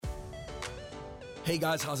Hey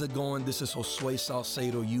guys, how's it going? This is Josue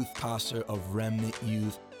Salcedo, youth pastor of Remnant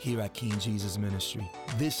Youth here at King Jesus Ministry.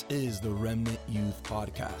 This is the Remnant Youth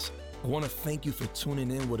Podcast. I want to thank you for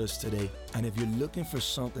tuning in with us today. And if you're looking for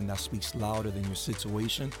something that speaks louder than your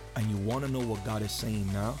situation and you want to know what God is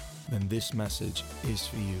saying now, then this message is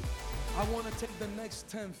for you. I want to take the next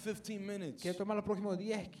 10, 15 minutes Quiero tomar los próximos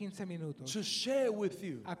 10, 15 minutos to share with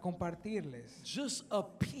you a compartirles just a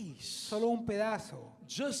piece, solo un pedazo,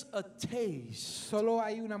 just a taste solo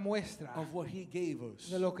hay una muestra of what He gave us.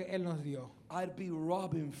 de lo que Él nos dio. I'd be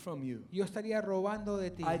robbing from you. Yo estaría robando de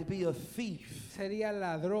ti, I'd be a thief sería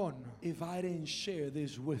ladrón if I didn't share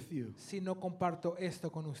this with you. si no comparto esto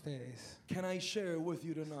con ustedes. Can I share it with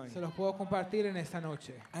you tonight? Se los puedo compartir en esta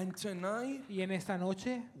noche. And tonight, Y en esta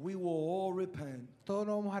noche we will all repent. todos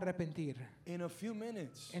nos vamos a arrepentir. In a few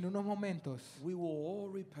minutes, En unos momentos we will all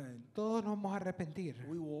repent. todos nos vamos a arrepentir.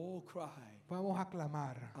 We will all cry. Vamos a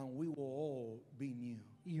clamar And we will all be new.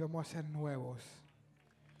 y vamos a ser nuevos.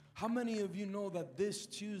 How many of you know that this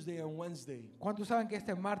Tuesday and Wednesday, ¿Cuántos saben que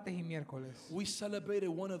este martes y miércoles we celebrated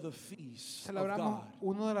one of the feasts of celebramos God,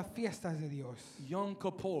 una de las fiestas de Dios, Yom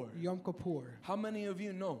Kippur? Yom Kippur? How many of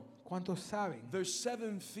you know? ¿Cuántos saben? There's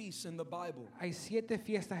 7 feasts in the Bible, Hay 7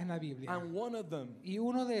 fiestas en la Biblia. and one of them Y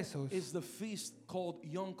uno de esos, is the feast called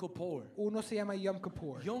Yom Kippur. uno se llama Yom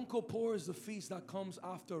Kippur. Yom Kippur is the feast that comes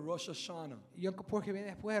after Rosh Hashanah. Yom Kippur que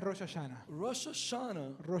viene después de Rosh Hashanah. Rosh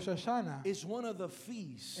Hashanah Rosh Hashanah is one of the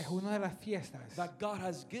feasts es una de las fiestas that God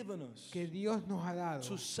has given us que Dios nos ha dado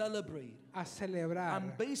to celebrate. a celebrar.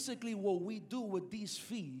 And basically what we do with these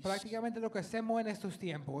feasts Prácticamente lo que hacemos en estos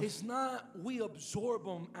tiempos is not we absorb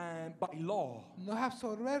them and by law. no es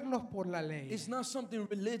absorberlos por la ley, It's not something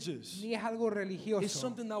religious. ni es algo It's religioso,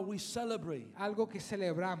 something that we celebrate. algo que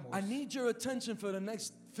celebramos. I need your attention for the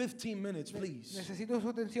next 15 minutes, please. Necesito su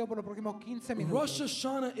atención por los próximos 15 Rosh minutos.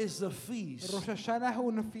 Hashanah is the feast Rosh Hashanah es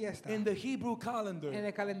una fiesta in the Hebrew calendar en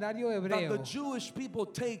el calendario that hebreo the Jewish people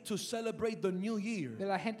take to celebrate the new year. de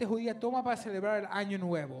la gente judía toma para celebrar el año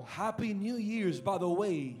nuevo. Happy New Year's, by the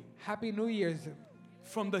way, Happy New Year's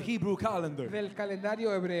from the Hebrew calendar. del calendario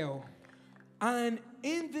hebreo. And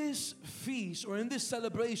in this feast or in this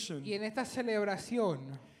celebration, Y en esta celebración,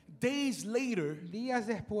 days later, días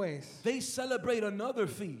después, they celebrate another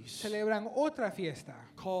feast celebran otra fiesta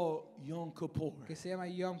called Yom Kippur. que se llama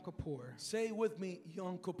Yom Kippur. Say with me,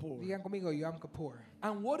 Yom Kippur. Digan conmigo Yom Kippur.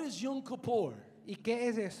 And what is Yom Kippur? ¿Y qué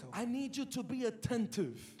es eso? I need you to be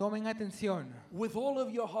attentive Tomen atención with all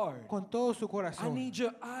of your heart. con todo su I corazón. need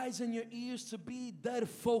your eyes and your ears to be dead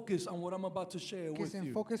focused on what I'm about to share Que with se you.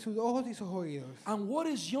 enfoque sus ojos y sus oídos. And what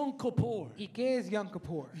is Yom Kippur? ¿Y qué es Yom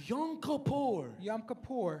Kippur? Yom Kippur Yom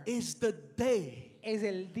Kippur is the day. es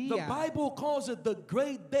el The día. Bible calls it the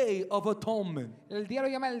great day of atonement. El día lo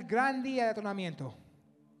llama el gran día de atonamiento.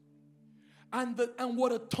 And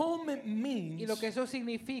what atonement means Y lo que eso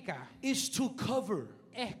significa is to cover.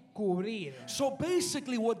 es cubrir. So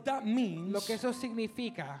basically what that means, Lo que eso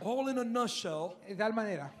significa, all in a nutshell, de tal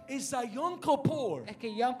manera, is that Yom Kippur es que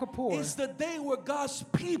Yom Kippur is the day where God's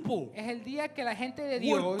people es el día que la gente de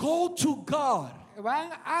would Dios go to God.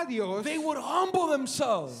 van a Dios, They would humble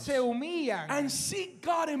themselves se humillan and seek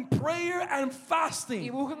God in prayer and y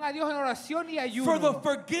fasting buscan a Dios en oración y for the ayuno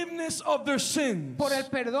forgiveness of their sins. por el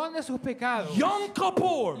perdón de sus pecados. Yom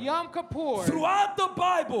Kippur, Yom Kippur, throughout the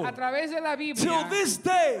Bible, a través de la till Biblia, this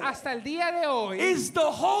day, hasta el día de hoy, is the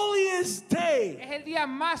holiest day es el día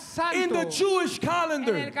más in the santo Jewish en el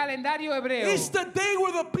calendar. calendario hebreo. It's the day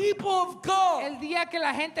where the people of God, El día que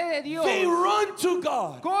la gente de Dios they run to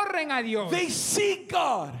God. corren a Dios, They seek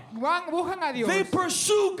God. buscan a Dios, They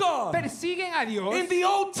pursue God. persiguen a Dios. In the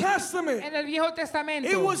Old Testament, En el Viejo Testamento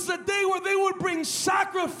it was the day where they would bring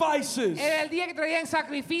sacrifices era el día que traían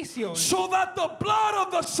sacrificios so that the blood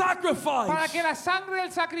of the para sacrifice, que la sangre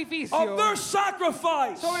del sacrificio of their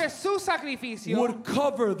sacrifice, sobre su sacrificio would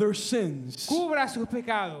cover their sins. cubra sus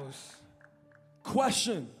pecados.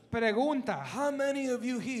 Question: Pregunta, how many of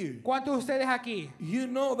you here, ¿cuántos de ustedes aquí you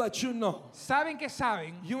know that you know saben que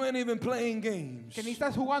saben you ain't even playing games? que ni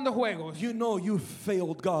estás jugando juegos? You know you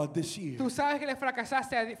failed God this year. Tú sabes que le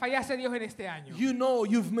fallaste a Dios en este año, You know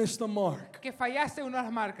you've missed the mark. que fallaste una de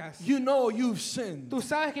las marcas. You know you've sinned. Tú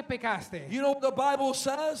sabes que pecaste. You know what the Bible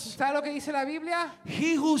says? ¿Sabes lo que dice la Biblia?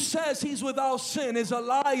 He who says he's without sin is a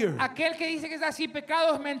liar. Aquel que dice que está sin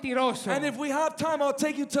pecado es mentiroso. And if we have time, I'll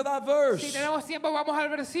take you to that Si verse. tenemos tiempo, vamos al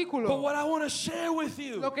versículo. But what I want to share with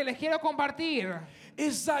you Lo que les quiero compartir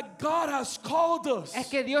is that God has called us es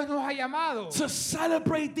que Dios nos ha llamado to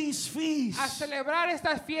celebrate these a feasts. celebrar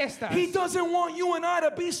estas fiestas. He doesn't want you and I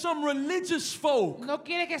to be some religious folk No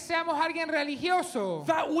quiere que seamos alguien religioso,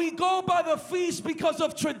 that we go by the feast because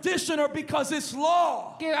of tradition or because it's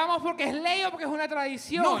law. que vamos porque es ley o porque es una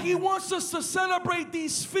tradición. No, He wants us to celebrate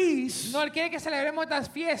these feasts No, Él quiere que celebremos estas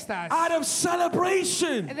fiestas out of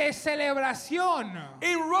celebration. de celebración.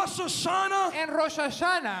 In Rosh Hashanah, En Rosh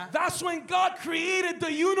Hashanah, that's when God created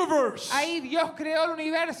the universe. ahí Dios creó el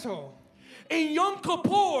universo. In Yom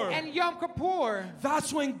Kippur, En Yom Kippur,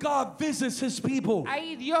 that's when God visits His people.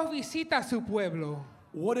 ahí Dios visita a su pueblo.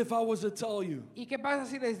 What if I was to tell you ¿Y qué pasa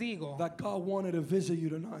si les digo? that God wanted to visit you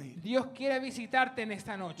tonight? Dios quiere visitarte en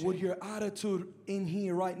esta noche. Would your attitude in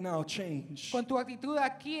here right now change? Con tu actitud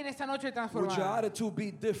aquí en esta noche Would your transformada. attitude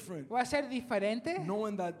be different? ¿Va a ser diferente?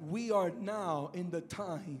 Knowing that we are now in the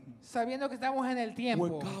time Sabiendo que estamos en el where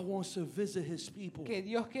tiempo God wants to visit His people, que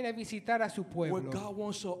Dios quiere visitar a su where pueblo. God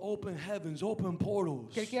wants to open heavens, open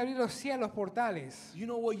portals. Que Él quiere abrir los cielos, portales. You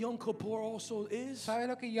know what Yom Kippur also is? ¿Sabes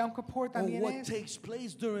lo que Yom Kippur Or también what es? takes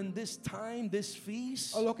place during this time, this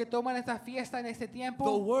feast? O lo que toman esta fiesta en este The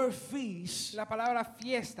tiempo. word feast, La palabra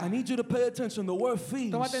fiesta. I need you to pay attention. The word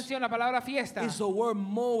Toma feast atención, la palabra fiesta is the word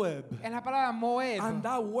Moab. es la palabra Moed. And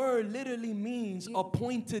that word literally means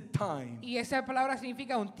appointed time Y esa palabra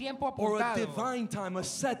significa un tiempo or a apuntado. divine time, a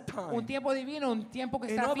set Un time. tiempo divino, un tiempo que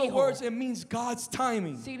In está other fijo. words, it means God's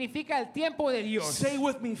timing. Significa el tiempo de Dios. Say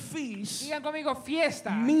with me, feast Digan conmigo, fiesta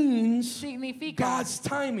means significa God's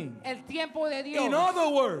timing. el tiempo de Dios. In other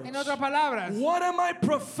words, En otras palabras, what am I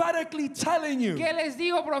prophetically telling you? ¿qué les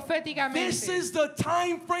digo proféticamente? This is the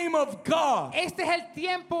time frame of God. Este es el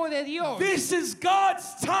tiempo de Dios. This is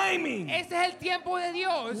God's timing Este es el tiempo de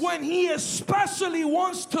Dios. when He especially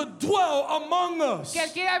wants to dwell among us. Que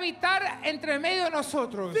Él quiere habitar entre medio de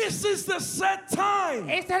nosotros. This is the set time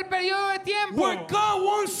Este es el periodo de tiempo where God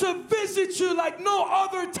wants to visit you like no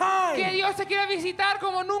other que time. Dios se quiere visitar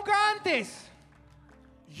como nunca antes.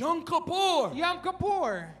 Yom Kippur Yom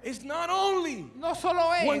Kippur is not only no solo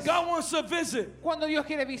when es God wants to visit, cuando Dios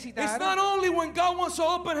quiere it's visitar, not only when God wants to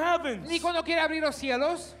open heavens, ni cuando quiere abrir los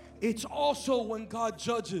cielos, it's also when God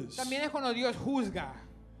judges. también es cuando Dios juzga.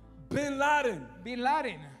 Bin Laden, Bin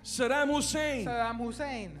Laden, Saddam Hussein, Saddam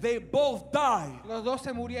Hussein, they both died los dos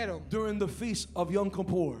se murieron during the feast of Yom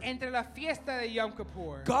Kippur. entre la fiesta de Yom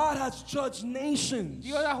Kippur. God has judged nations.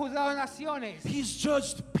 Dios ha juzgado naciones, He's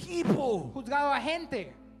judged people juzgado a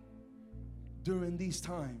gente during these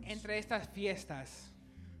times. entre estas fiestas.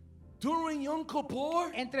 During Yom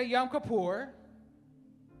Kippur, Entre Yom Kippur,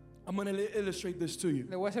 I'm going to illustrate this to you.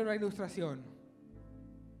 le voy a hacer una ilustración.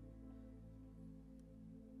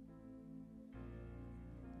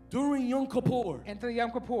 During Yom Kippur, Entre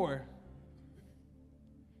Yom Kippur,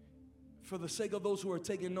 for the sake of those who are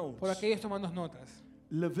taking notes, por aquellos tomando notas.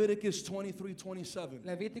 Leviticus 23:27.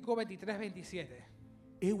 Levítico 23:27.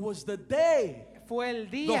 It was the day, Fue el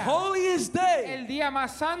the día, holiest day, el día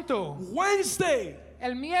más santo, Wednesday,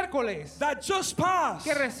 el miércoles that just passed.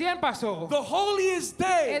 que recién pasó, The holiest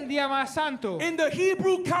day el día más santo in the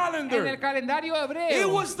Hebrew en el calendar. calendario It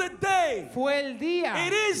hebreo. was the day, Fue el día,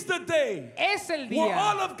 it is the day es el where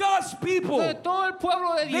all día of God's people, donde todo el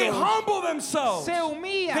pueblo de they Dios humble themselves. se They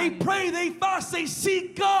humillan, pray, they fast, they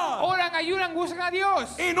seek God oran, ayunan, buscan a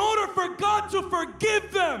Dios in order for God to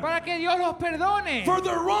forgive them para que Dios los perdone for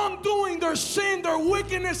their wrongdoing, their sin, their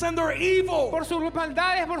wickedness, and their evil. por sus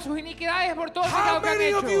maldades, por sus iniquidades, por todo el How pecado que han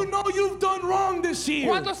many of you hecho. know you've done wrong this year?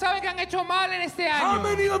 ¿Cuántos saben que han hecho mal en este How año?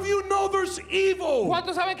 many of you know there's evil?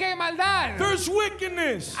 ¿Cuántos saben que hay maldad? There's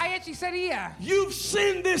wickedness. Hay hechicería. You've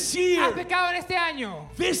sinned this Has year. pecado en este año.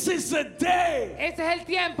 This is the day Este es el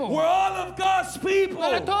tiempo where all of God's people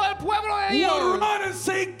donde todo el pueblo de will Dios run and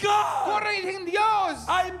say, God, corre y dicen, Dios,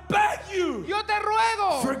 I beg you, yo te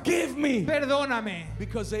ruego, forgive me. perdóname.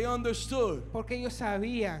 Because they understood Porque ellos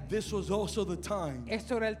sabían, this was also the time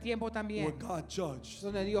esto era el tiempo where también God judged.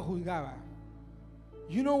 donde Dios juzgaba.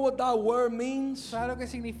 You know what that word means? ¿Sabes lo que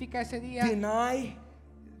significa ese día? Deny.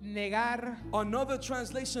 Negar, Another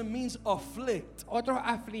translation means afflict. otros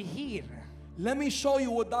afligir. Let me show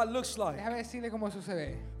you what that looks like. Déjame decirle cómo eso se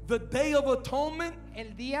ve. The Day of Atonement,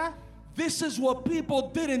 El día, this is what people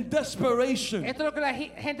did in desperation. esto es lo que la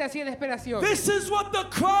gente hacía en desesperación. This is what the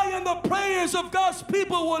cry and the prayers of God's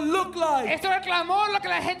people will look like. Esto era el clamor, lo que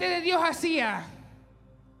la gente de Dios hacía.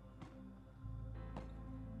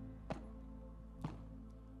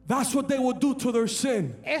 That's what they would do to their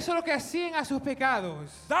sin. Eso es lo que hacían a sus pecados.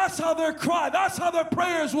 That's how their cry, that's how their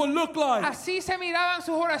prayers would look like. Así se miraban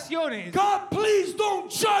sus oraciones. God, please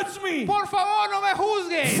don't judge me Por favor, no me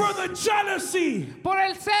juzgues for the jealousy, por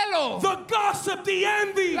el celo, the gossip, the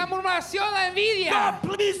envy. la murmuración, la envidia. God,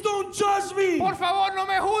 please don't judge me Por favor, no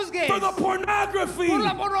me juzgues for the pornography, por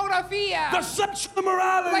la pornografía, the sexual la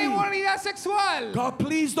immorality. inmoralidad sexual. God,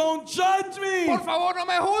 please don't judge me. Por favor, no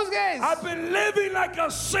me juzgues. I've been living like a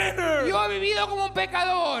sinner. Yo he vivido como un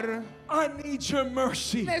pecador. I need your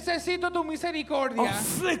mercy. Necesito tu misericordia.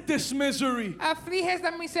 Afflict this misery. Aflige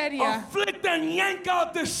esta miseria. Afflict and yank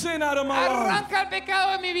out this sin out of my life. Arranca el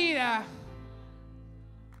pecado de mi vida.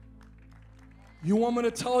 You want me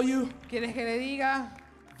to tell you? ¿Quieres que le diga?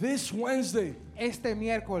 This Wednesday, Este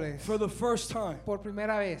miércoles, for the first time, por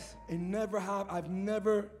primera vez, I've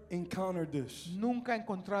never encountered this. nunca he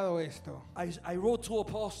encontrado esto. I wrote to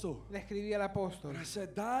Apostle. Le escribí al apóstol. I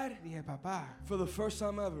said, Dad, Dije, papá, for the first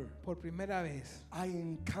time ever, por primera vez I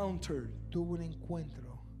encountered tuve un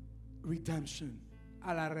encuentro redemption.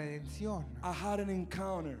 a la redención. I had an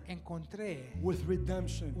encounter Encontré with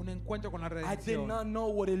redemption. un encuentro con la I did redención. not know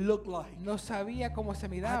what it looked like. No sabía cómo se I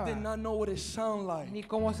did miraba, not know what it sounded like. ni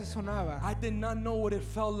cómo se sonaba, I did not know what it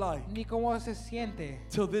felt like ni cómo se siente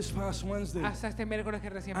till this past Wednesday. hasta este miércoles que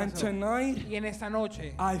recién And pasó. tonight, Y en esta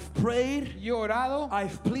noche I've prayed, yo he orado,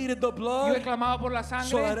 I've pleaded the yo he blood clamado por la so that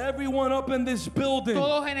sangre. everyone up in this building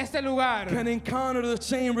Todos en este lugar can encounter the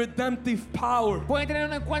same redemptive power. pueden tener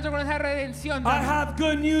un encuentro con esa redención. I have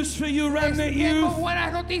good news for you, Remnant Tengo Youth.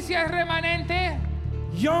 buenas noticias, remanente.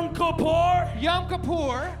 Yom Kippur Yom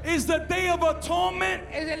Kippur is the day of atonement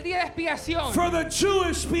es el día de expiación for the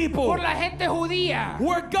Jewish people, por la gente judía,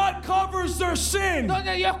 where God covers their sin.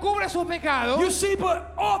 donde Dios cubre sus pecados. You see,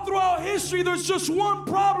 but all throughout history, there's just one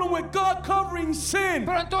problem with God covering sin.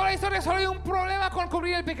 Pero en toda la historia solo hay un problema con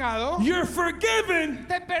cubrir el pecado. You're forgiven,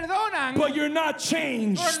 Te perdonan, but you're not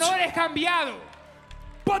changed. pero no eres cambiado.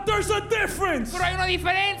 But there's a difference. Pero hay una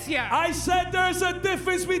diferencia. I said there's a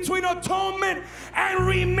difference between atonement and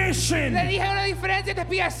remission. Le dije una diferencia entre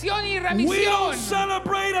expiación y We don't remisión.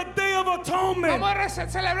 celebrate a day of atonement. Vamos a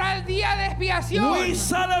celebrar el día de expiación. We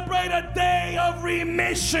celebrate a day of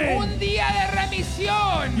remission. Un día de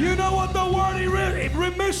remisión. You know what the word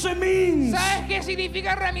remission means? ¿Sabes qué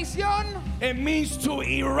significa remisión? It means to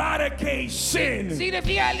eradicate sin,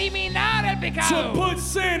 Significa eliminar el to pecado. put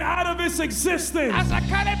sin out of its existence. A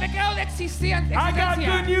sacar el pecado de existencia. I got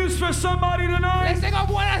good news for somebody Les tonight. tengo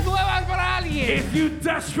buenas nuevas para alguien. If you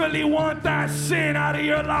desperately want that sin out of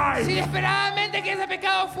your life, Si desesperadamente quieres ese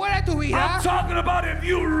pecado fuera de tu I'm vida, talking about if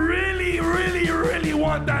you really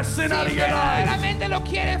want that sin si out of your life, verdaderamente lo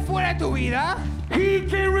quieres fuera de tu vida, He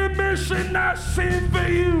can remission that sin for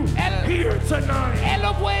you here tonight. Él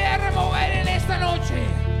lo puede remover en esta noche.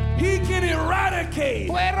 He can eradicate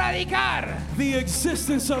Puede erradicar the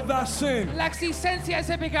existence of that sin la existencia de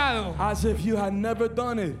ese pecado. as if you had never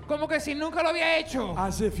done it, Como que si nunca lo había hecho.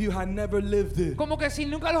 as if you had never lived it. Como que si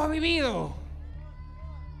nunca lo has vivido.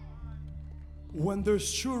 When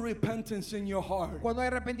there's true repentance in your heart, Cuando hay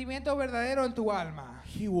arrepentimiento verdadero en tu alma,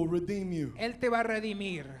 He will redeem you. Él te va a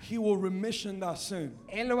redimir. He will remission that sin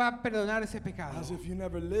Él lo va a perdonar ese pecado. as if you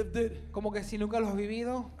never lived it Como que si nunca lo has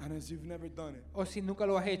vivido and as you've never done it. o si nunca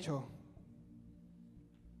lo has hecho.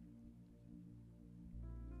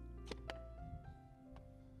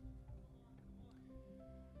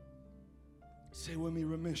 Say with me,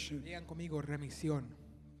 remission. Digan conmigo, remisión.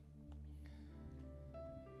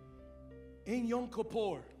 In Yom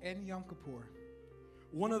Kippur, En Yom Kippur,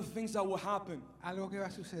 one of the things that will happen, algo que va a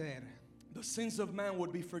suceder. the sins of man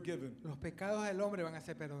would be forgiven. Los pecados del hombre van a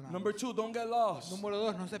ser perdonados. Number two, don't get lost. Número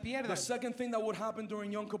 2, no se pierdan. The second thing that would happen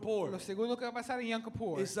during Yom Kippur Lo segundo que va a pasar en Yom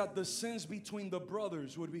Kippur, is that the sins between the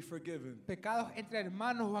brothers would be forgiven. pecados entre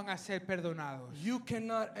hermanos van a ser perdonados. You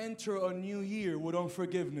cannot enter a new year with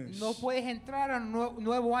unforgiveness. No puedes entrar a un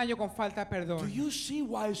nuevo año con falta de Do perdón. you see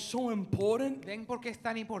why it's so important? ¿Ven por qué es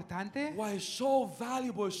tan importante? Why it's so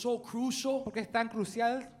valuable, it's so crucial Porque es tan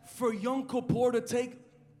crucial for Yom Kippur to take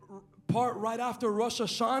part right after Rosh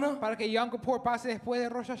Hashanah? para que Yom Kippur pase después de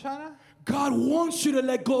Rosh Hashanah. God wants you to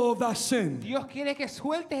let go of that sin. Dios quiere que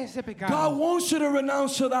sueltes ese God pecado. wants you to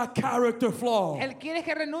renounce to that character flaw. Él quiere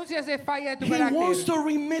que renuncies a esa falla de tu He wants carácter. to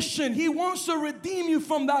remission. He wants to redeem you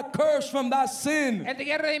from that curse, from that sin. Él te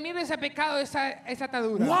quiere redimir de ese pecado, de esa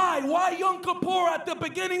atadura. Why? Why Yom Kippur at the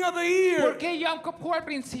beginning of the ¿Por year? qué Yom Kippur al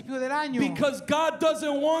principio del año? Because God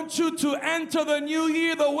doesn't want you to enter the new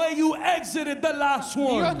year the way you exited the last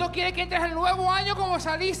Dios one. no quiere que entres al nuevo año como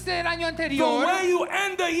saliste del año The anterior. way you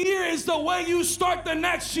end the year is the way you start the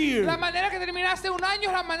next year. La manera que terminaste un año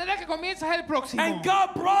es la manera que comienzas el próximo. And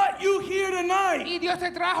God brought you here tonight Y Dios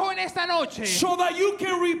te trajo en esta noche so that you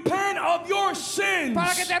can repent of your sins.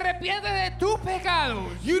 para que te arrepientes de tus pecados.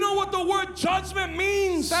 You know what the word judgment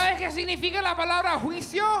means? ¿Sabes qué significa la palabra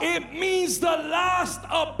juicio? It means the last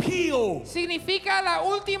appeal. Significa la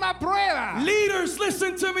última prueba. Leaders,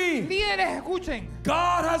 listen to me. Líderes, escuchen.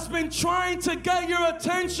 God has been trying to get your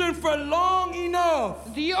attention for long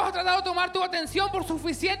enough. Dios ha tratado de tomar tu atención por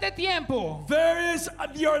suficiente tiempo. There is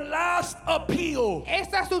your last appeal.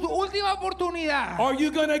 Esta es tu última oportunidad. Are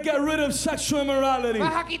you going to get rid of sexual immorality?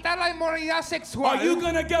 Vas a quitar la inmoralidad sexual. Are you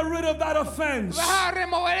going to get rid of that offense? Vas a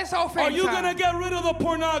remover esa ofensa. Are you going to get rid of the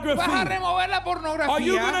pornography? Vas a remover la pornografía. Are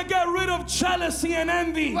you going to get rid of jealousy and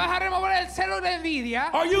envy? Vas a remover el celo y la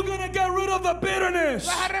envidia. Are you going to get rid of the bitterness?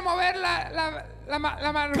 Vas a remover la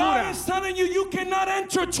amargura. God is telling you you cannot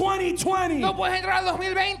enter 2020 No puedes entrar al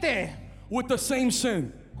 2020 with the same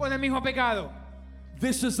sin. con el mismo pecado.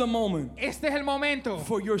 This is the moment Este es el momento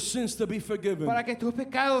for your sins to be forgiven. para que tus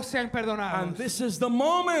pecados sean And perdonados. this is the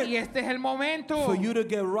moment Y este es el momento for you to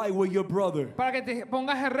get right with your brother. para que te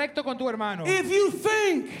pongas en recto con tu hermano. If you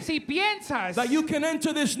think Si piensas that you can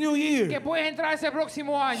enter this new que year puedes entrar ese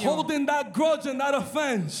próximo año holding that grudge and that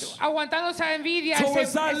offense aguantando esa envidia,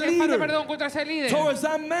 Towards that ese falta leader. de perdón contra ese líder, towards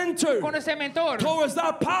that mentor, con ese mentor, towards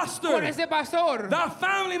that con pastor, ese pastor, that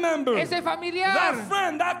family member, ese familiar, that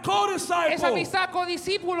friend, that esa co-disciple, amistad co-discípulo,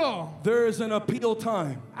 there is an appeal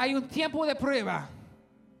time. hay un tiempo de prueba.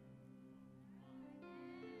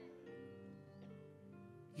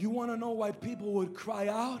 You want to know why people would cry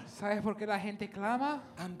out ¿Sabes por qué la gente clama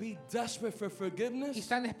and be desperate for y forgiveness?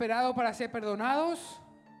 están esperados para ser perdonados?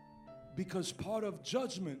 Because part of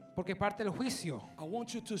judgment, Porque parte del juicio. I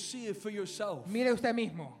want you to see it for yourself. Mire usted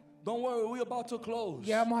mismo, Don't worry, we're about to close.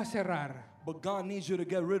 ya vamos a cerrar. But God needs you to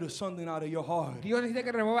get rid of something out of your heart. Dios necesita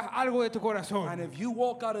que remuevas algo de tu And corazón. if you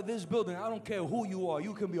walk out of this building, I don't care who you are.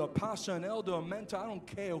 You can be a pastor, an elder, a mentor. I don't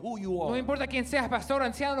care who you No are. importa quién seas, pastor,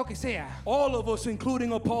 anciano, lo que sea. All of us,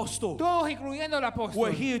 including Apostle, Todos, incluyendo el we're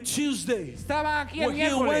apóstol, here Tuesday. estaban aquí el We're here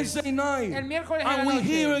miércoles. Wednesday night. El miércoles en And la we're noche.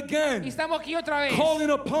 here Y again, estamos aquí otra vez, calling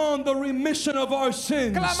upon the remission of our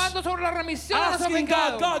sins. clamando sobre la remisión de nuestros Asking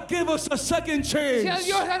God, pecados. God, give us a second Diciendo, chance.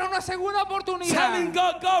 Dios, danos una segunda oportunidad. Telling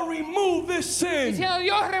God, God, remove this sin. Diciendo,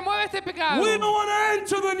 Dios, remueve este pecado. We don't want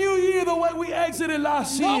to enter the new year the way we exited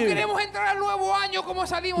last No year. queremos entrar al nuevo año como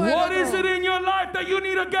salimos del What is otro. it in your life that you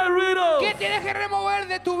need to get rid of? ¿Qué tienes que remover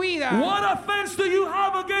de tu vida? What offense do you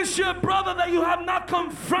have against your brother that you have not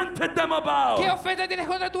confronted them ¿Qué about? ofensa tienes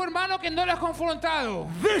contra tu hermano que no le has confrontado?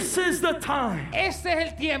 This is the time Este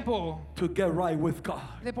es el tiempo to get right with God.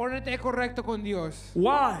 de ponerte correcto con Dios.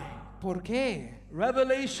 Why? ¿Por qué?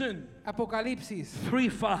 Revelation Apocalipsis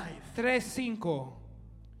 3:5. 3:5.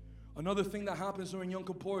 Another thing that happens during Yom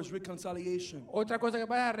Kippur is reconciliation, Otra cosa que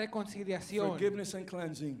pasa es reconciliación, forgiveness and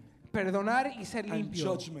cleansing, perdonar y ser and limpio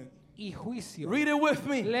judgment. y juicio. Read it with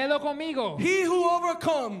me. Léelo conmigo. He who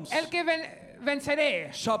overcomes El que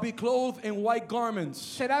venceré shall be clothed in white garments,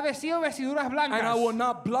 será vestido de vestiduras and I will blancas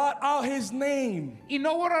not blot out his name y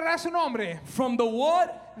no borrará su nombre. from the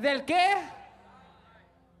what? ¿Del qué?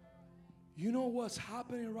 You know what's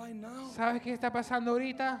happening right now? ¿Sabes qué está pasando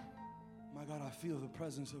ahorita? My God, I feel the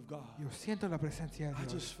presence of God. Yo siento la presencia de I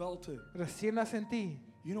Dios. just felt it. Recién la sentí.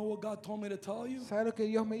 You know what God told me to tell you? ¿Sabes lo que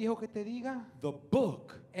Dios me dijo que te diga? The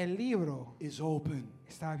book El libro is open.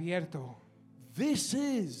 está abierto. This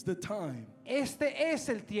is the time Este es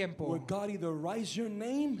el where tiempo God either writes your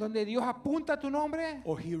name donde Dios apunta tu nombre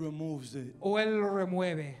or He removes it. o Él lo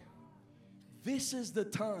remueve. This is the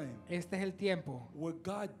time Este es el tiempo where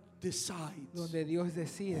God decides donde Dios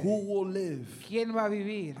decide who will live quién va a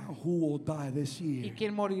vivir and who will die this y year.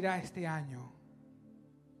 quién morirá este año.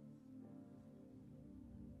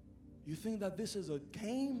 You think that this is a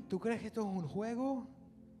game? ¿Tú crees que esto es un juego?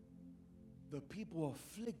 The people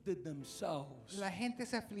afflicted themselves La gente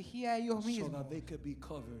se afligía a ellos so mismos that they could be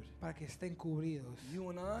covered. para que estén cubridos. You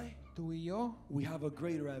and I, Tú y yo we have a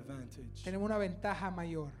greater advantage. tenemos una ventaja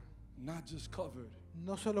mayor, Not just covered,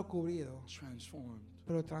 no solo cubridos, transformed.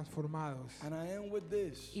 pero transformados. And I end with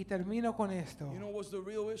this. Y termino con esto. You know what's the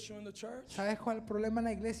real issue in the church? ¿Sabes cuál es el problema en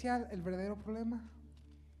la iglesia? El verdadero problema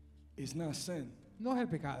It's not sin, no es el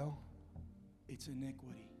pecado, it's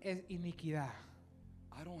iniquity. es iniquidad.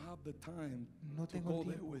 I don't have the time No to tengo go el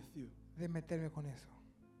there tiempo with you. de meterme con eso.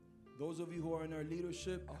 Those of you who are in our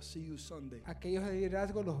leadership, I'll see you Sunday. Aquellos de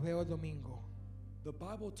liderazgo los veo el domingo. The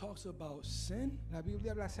Bible talks about sin La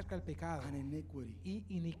Biblia habla acerca del pecado and iniquity. y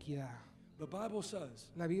iniquidad. The Bible says,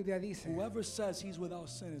 La Biblia dice, whoever says he's without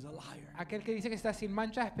sin is a liar. aquel que dice que está sin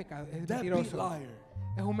mancha es pecado, es Deadbeat mentiroso. liar.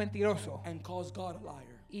 es un mentiroso and calls God a liar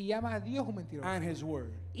y llama a Dios un mentiroso and his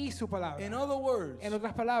word. y su palabra. In other words, En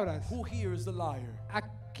otras palabras, who here is the liar? ¿a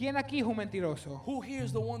quién aquí es un mentiroso? Who here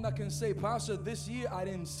is the one that can say, Pastor, this year I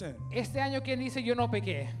didn't sin? Este año, ¿quién dice yo no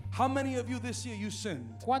pequé? How many of you this year you sinned?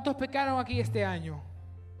 ¿Cuántos pecaron aquí este año?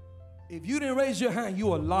 If you didn't raise your hand,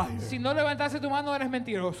 you a liar. Si no levantaste tu mano, eres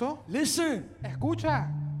mentiroso. Listen, Escucha,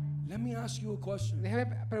 let me ask you a question. déjeme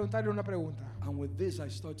preguntarle una pregunta. And with this, I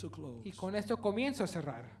start to close. Y con esto comienzo a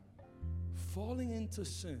cerrar. Falling into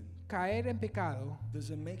sin, Caer en pecado does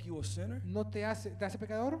it make you a sinner? no te hace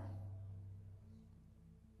pecador.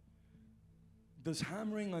 Does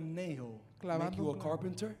hammering a nail Clavando make you a un clavo.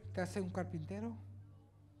 carpenter? ¿Te hace un carpintero?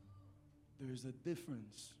 There's a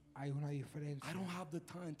difference. Hay una diferencia. I don't have the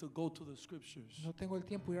time to go to the scriptures, No tengo el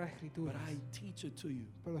tiempo de ir a las but escrituras, I teach it to you.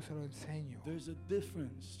 pero se lo enseño. There's a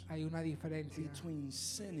difference Hay una diferencia between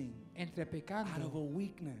sinning entre out of a pecando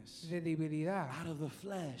weakness, de debilidad, out of the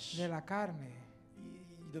flesh. de la carne.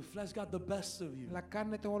 The flesh got the best of you. La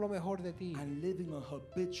carne tomó lo mejor de ti. And living a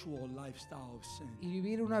habitual lifestyle of sin. Y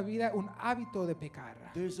vivir una vida, un hábito de pecar.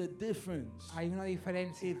 There's a difference. Hay una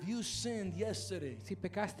diferencia. If you sinned yesterday, Si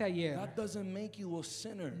pecaste ayer, that doesn't make you a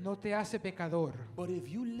sinner. no te hace pecador. But if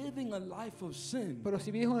you living a life of sin, Pero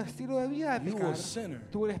si vives un estilo de vida de you pecar, a sinner.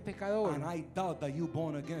 tú eres pecador. And I doubt that you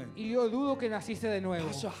born again. Y yo dudo que naciste de nuevo.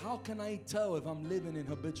 Pastor, how can I tell if I'm living in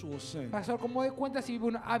habitual sin? Pastor, ¿cómo doy cuenta si vivo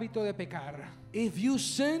un hábito de pecar? If you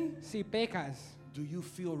sin, Si pecas, do you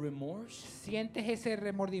feel remorse? ¿sientes ese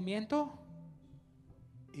remordimiento?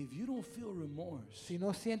 If you don't feel remorse, Si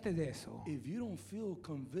no sientes eso, if you don't feel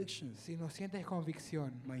conviction, si no sientes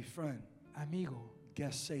convicción, my friend, amigo,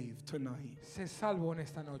 get saved tonight. sé salvo en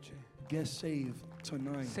esta noche. Get saved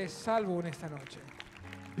tonight. Sé salvo en esta noche.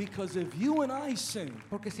 Because if you and I sin,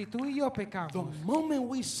 Porque si tú y yo the pecamos, moment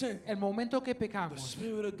we sin, el momento que the pecamos,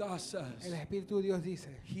 Spirit of God el says, Espíritu de Dios dice,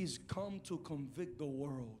 He's come to convict the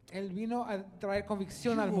world. Él vino a traer You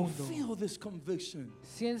convicción al will mundo. feel this conviction.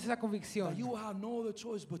 Sientes esa That convicción. you will have no other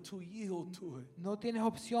choice but to yield to it. No tienes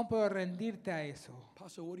opción pero rendirte a eso.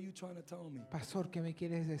 Pastor, what are you trying to tell me? Pastor, ¿qué me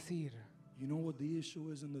quieres decir? You know what the issue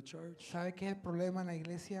is in the church? ¿Sabe qué es el problema en la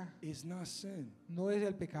iglesia? It's not sin. No es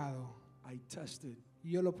el pecado. I tested.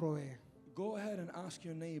 Yo lo probé. Go ahead and ask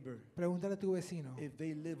your neighbor Pregúntale a tu vecino if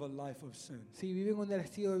they live a life of sin. si viven un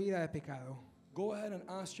estilo de vida de pecado. Go ahead and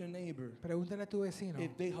ask your neighbor Pregúntale a tu vecino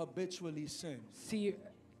if they habitually sin. si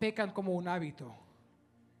pecan como un hábito.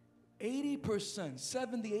 80%,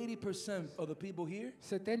 70-80% of the people here,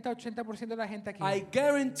 70-80% de la gente aquí. I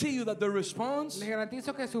guarantee you that the response Les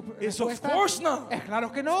garantizo que su is of respuesta course not. es claro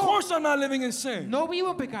que Of no. course I'm not living in sin. No vivo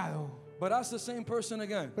en pecado. But ask the same person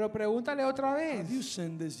again. Pero pregúntale otra vez. Have you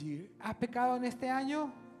sinned this year? ¿Has pecado en este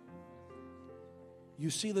año? You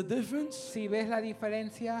see the difference? Si ves la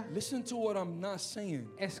diferencia, Listen to what I'm not saying.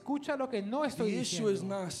 escucha lo que no estoy The issue is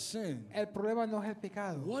diciendo. not sin. El problema no es el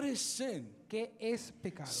pecado. What is sin? ¿Qué es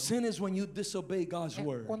pecado? Sin is when you disobey God's Es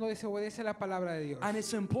word. cuando desobedece la palabra de Dios. And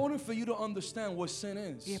it's important for you to understand what sin Y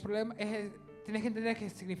el is. problema es, tienes que entender qué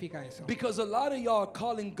significa eso. Because a lot of y'all are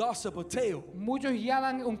calling gossip a tale. Muchos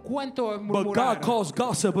llaman un cuento But murmurar. God calls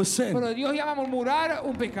gossip a sin. Pero Dios llama murmurar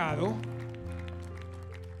un pecado.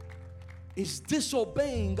 It's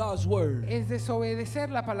disobeying God's word. Es desobedecer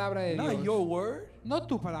la palabra de Not Dios. your word, No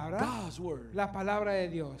tu palabra, God's word. la palabra de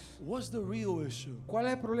Dios. What's the real issue? ¿Cuál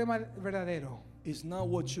es el problema verdadero? It's not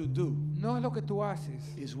what you do, No es lo que tú haces,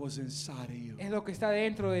 it's what's inside of you. es lo que está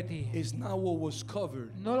dentro de ti. It's not what was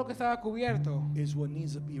covered, No lo que estaba cubierto, it's what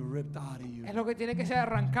needs to be ripped out of you. es lo que tiene que ser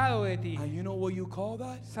arrancado de ti. And you know what you call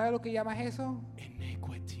that? ¿Sabes lo que llamas eso?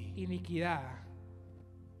 Iniquity. Iniquidad.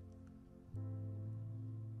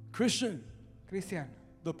 Christian, Cristian,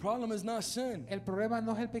 the problem is not sin. el problema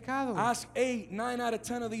no es el pecado. Ask 8, 9 out of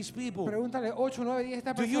 10 of these people. Pregúntale 8, 9, 10 de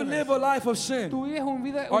estas Do you personas. live a life of sin? ¿Tú vives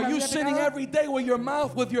una Are you vida sinning pecadora? every day with your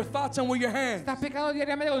mouth, with your thoughts, and with your hands? Estás pecando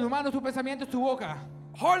diariamente con tus manos, tus pensamientos, tu boca.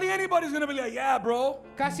 Hardly anybody's going to be like, yeah, bro.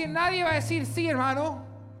 Casi nadie va a decir sí, hermano.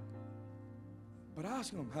 But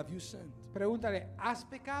ask them, have you sinned? Pregúntale, ¿has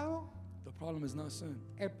pecado? The problem is not sin.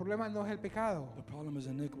 El problema no es el pecado. The problem is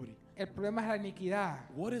iniquity. El problema es la iniquidad.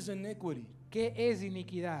 What is iniquity? ¿Qué es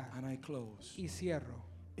iniquidad? And I close. Y cierro.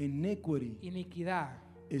 Iniquity Iniquidad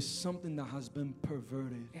is something that has been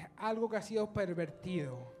perverted. es algo que ha sido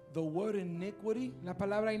pervertido. The word iniquity La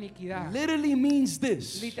palabra iniquidad literally means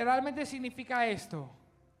this: literalmente significa esto: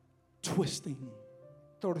 twisting.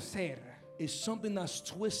 torcer. It's something that's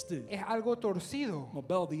twisted. Es algo torcido.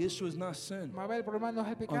 Mabel, the issue is not sin. Mabel, el problema no es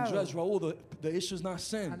el pecado. Andres, Raul, the issue is not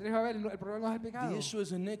sin. Andrés Mabel, el problema no es el pecado. The issue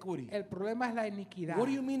is iniquity. El problema es la iniquidad. What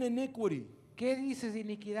do you mean iniquity? ¿Qué dices de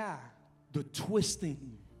iniquidad? The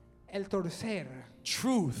twisting. el torcer,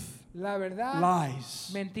 truth, la verdad,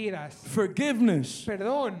 lies, mentiras, forgiveness,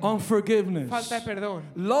 perdón, unforgiveness, falta de perdón,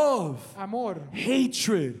 love, amor,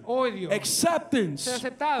 hatred, odio, acceptance, ser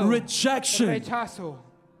aceptado, rejection. rechazo.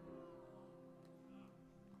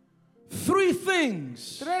 3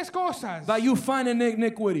 things Tres cosas that you find in que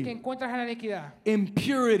iniquity. encuentras en la iniquidad.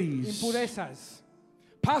 Impurities. Impurezas.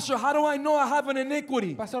 Pastor, how do I know I have an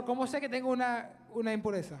iniquity? Pastor, ¿cómo sé que tengo una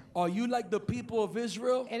impureza? Are you like the people of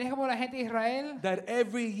Israel ¿Eres como la gente de Israel that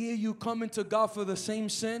every year you come into God for the same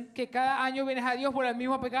sin? que cada año vienes a Dios por el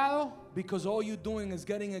mismo pecado? Because all you're doing is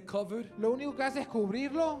getting it covered? Lo único que haces es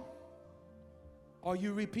cubrirlo. Are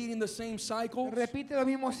you repeating the same cycle? Repite los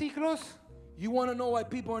mismos ciclos. You want to know why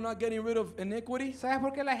people are not getting rid of iniquity? ¿Sabes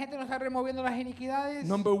por qué la gente no está removiendo las iniquidades?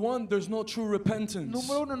 Number 1, there's no true repentance.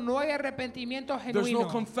 Número 1, no hay arrepentimiento There's no genuino.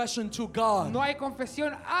 confession to God. No hay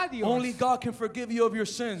confesión a Dios. Only God can forgive you of your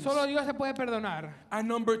sins. Solo Dios te puede perdonar. And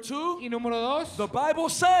number 2, Y número 2, the Bible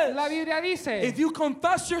says, la Biblia dice, if you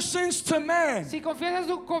confess your sins to man, si confiesas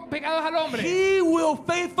tus pecados al hombre, He will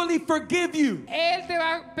faithfully forgive you. Él te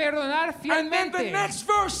va a perdonar And then the fielmente. next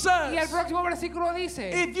verse Y el says, próximo versículo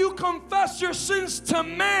dice, if you confess your sins to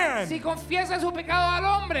man, si confiesas su pecado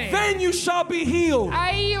al hombre, then you shall be healed.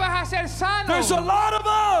 ahí vas a ser sano. There's a lot of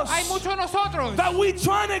Hay us muchos de nosotros that we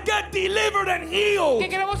trying to get delivered and healed. que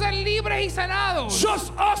queremos ser libres y sanados.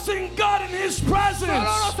 Just us and God in His Solo presence.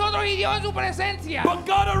 nosotros y Dios en su presencia. But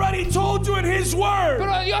God already told you in His word,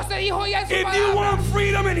 Pero Dios te dijo ya en su if you palabra, want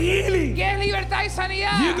freedom and healing, ¿quieres libertad y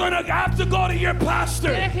sanidad? you're going to have to go to your pastor.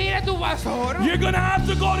 Tienes que ir a tu pastor, You're going to have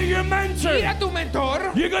to go to your ir mentor. a tu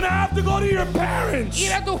mentor, You're going to have to go to your parents.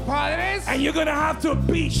 ir a tus padres And you're going to have to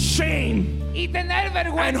beat shame y tener and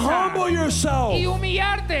vergüenza humble yourself y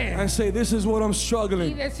humillarte and say, this is what I'm y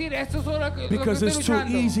struggling. decir esto es lo que Because estoy it's too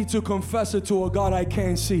luchando. easy to confess it to a God I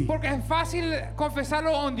can't see. Porque es fácil confesarlo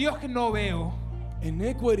a un Dios que no veo.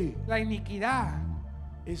 Iniquity La iniquidad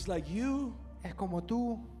is like you es como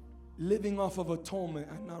tú living off of atonement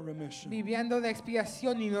and not remission. viviendo de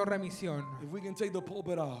expiación y no remisión. If we can take the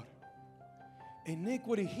pulpit out.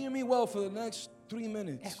 Iniquity, hear me well for the next 3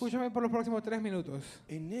 minutes. Escúchame por los próximos 3 minutos.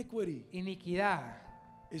 Iniquity Iniquidad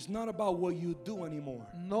is not about what you do anymore.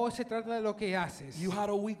 no se trata de lo que haces. You had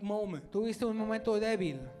a weak moment. Tuviste un momento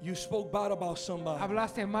débil. You spoke bad about somebody.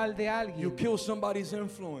 Hablaste mal de You alguien. killed somebody's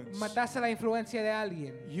influence. Mataste la influencia de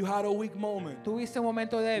alguien. You had a weak moment. Tuviste un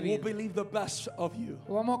momento We'll débil. believe the best of you,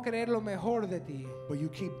 Vamos a creer lo mejor de ti. but you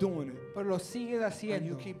keep doing it. Pero lo sigues And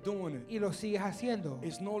you haciendo. keep doing it. Y lo sigues haciendo.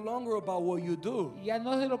 It's no longer about what you do. Ya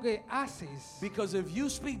no es de lo que haces. Because if you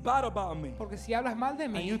speak bad about me Porque si hablas mal de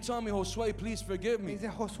and mí, you tell me, Josue, please forgive me me. dices,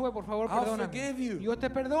 Josué, por favor, I'll perdóname. forgive you. Yo te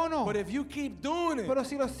perdono. But if you keep doing it, Pero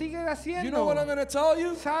si lo sigues haciendo, you know what I'm going to tell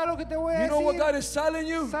you? ¿sabes lo que te voy a You know what decir? God is telling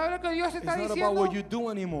you? ¿Sabes lo que Dios te It's está not about diciendo? what you do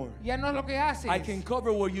anymore. Ya no es lo que haces. I can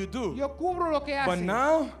cover what you do. Yo cubro lo que But haces.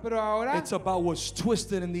 now, Pero ahora it's about what's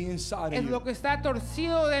twisted in the inside es of lo you. que está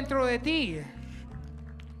torcido dentro de ti.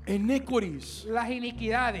 Iniquities Las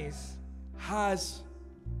iniquidades has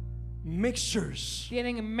mixtures,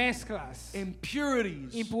 tienen mezclas,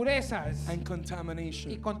 impurities, impurezas and y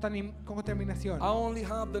contamination. contaminación. I only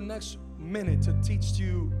have the next minute to teach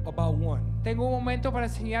you about one. Tengo un momento para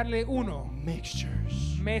enseñarle uno.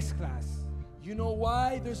 Mixtures. Mezclas. You know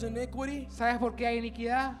why there's iniquity? ¿Sabes por qué hay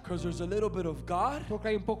iniquidad? Because there's a little bit of God, Porque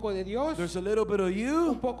hay un poco de Dios, there's a little bit of un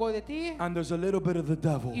you, poco de ti and there's a little bit of the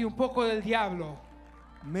devil. y un poco del diablo.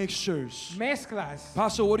 Mixtures. Mezclas.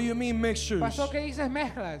 Pastor, what do you mean mixtures? Pastor, ¿qué dices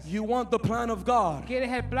mezclas? You want the plan of God.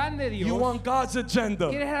 ¿Quieres el plan de Dios? You want God's agenda.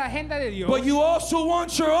 ¿Quieres la agenda de Dios? But you also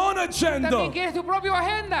want your own También agenda. quieres tu propia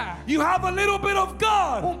agenda. You have a little bit of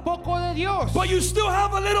God, Un poco de Dios. but you still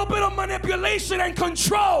have a little bit of manipulation and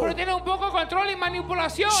control. Pero tienes un poco de control y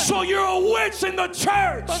manipulación. So you're a witch in the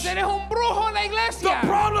church. Entonces eres un brujo en la The iglesia.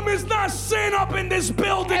 problem is not sin up in this El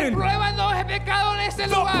building. problema no es el pecado en este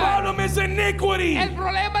The lugar. problem is iniquity. El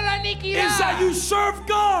problema es la iniquidad. Is that you serve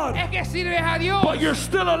God, Es que sirves a Dios. but you're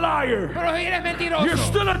still a liar. Pero eres mentiroso. You're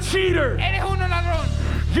still a cheater. Eres un ladrón.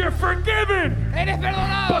 You're forgiven, Eres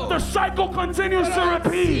perdonado. but the cycle continues to Pero el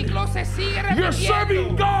repeat. ciclo se sigue You're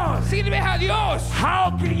serving repitiendo. God. Sirves a Dios.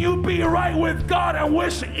 How can you be right with God and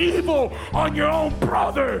wish evil on your own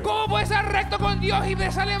brother? ¿Cómo puedes ser recto con Dios y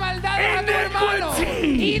me sale maldad a tu hermano?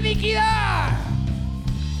 Iniquity. Iniquidad.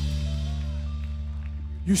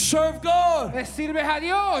 You serve God, Le sirves a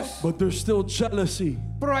Dios. but there's still jealousy.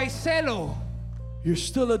 Pero hay celo. You're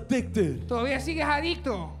still addicted. Todavía sigues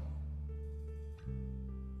adicto.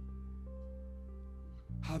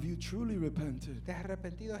 Have you truly repented? Te has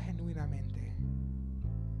arrepentido genuinamente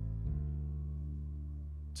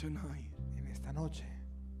Tonight, en esta noche.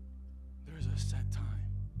 there's a set time.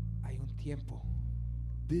 Hay un tiempo.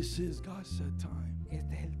 This is God's set time.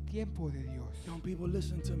 Este es el tiempo de Dios. Young people,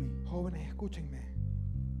 listen to me. Jóvenes, escúchenme.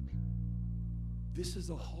 This is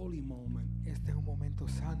a holy moment. Este es un momento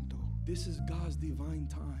santo. This is God's divine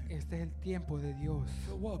time. Este es el tiempo de Dios.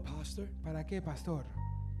 For what, Pastor? ¿Para qué, pastor?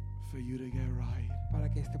 For you to get right. Para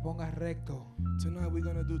que te pongas recto. Tonight we're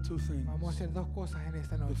going to do two things. Vamos a hacer dos cosas en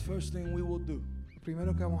esta The noche. first thing we will do Lo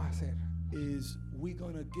primero que vamos a hacer, is we're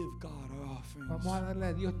going to give God our offerings. vamos a darle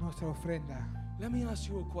a Dios nuestra ofrenda. Let me ask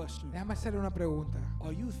you a question. Déjame hacerle una pregunta.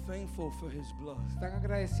 Are you thankful for his blood? ¿Están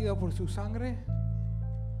agradecidos por su sangre?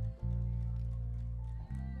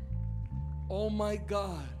 Oh my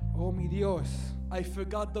God. Oh, mi Dios. I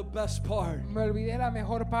forgot the best part. Me olvidé la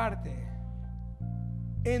mejor parte.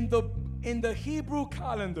 In the Hebrew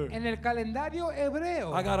calendar, En el calendario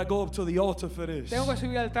hebreo. I gotta go up to the altar for this. Tengo que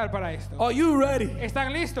subir al altar para esto. Are you ready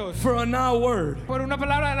 ¿Están listos? for a now word? Por una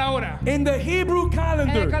palabra de la hora. In the Hebrew En el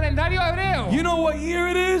calendar, calendario hebreo. you know what year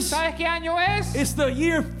it is? ¿Sabes qué año es? It's the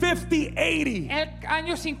year 5080. El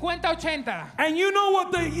año 50-80. And you know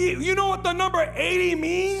what the number 80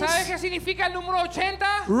 means? ¿Sabes qué significa el número 80?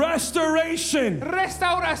 Restoration.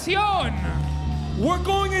 Restauración. We're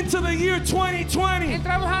going into the year 2020.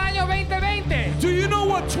 Entramos al año 2020. Do you know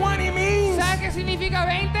what 20 means? ¿Sabes qué significa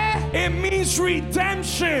 20? It means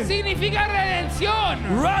redemption, Significa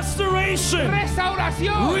redención. restoration,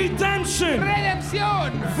 Restauración. redemption.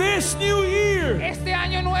 Redención. This new year Este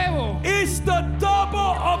año nuevo is the double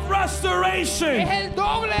of restoration. es el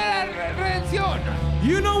doble de la redención.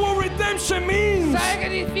 You know what redemption means? ¿Sabes qué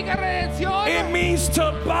significa redención? It means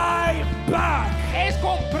to buy back. Es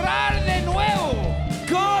comprar de nuevo.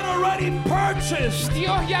 God already purchased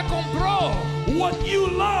Dios ya compró what you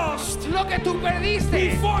lost lo que tú perdiste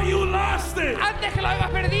before you lost it, antes que lo hayas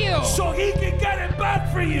perdido. so He can get it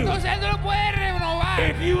back for you. Entonces Él no lo puede renovar.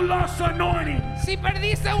 If you lost anointing, Si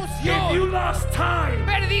perdiste if you unción, lost time,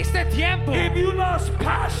 perdiste tiempo, if you lost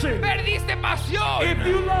passion, perdiste pasión, if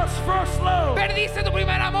you lost first love, perdiste tu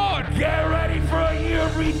primer amor. get ready for a year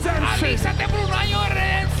of redemption. Avísate por un año de Get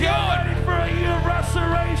redención, ready for a year of un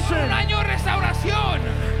restoration. año de restauración,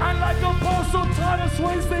 And like Apostle taught us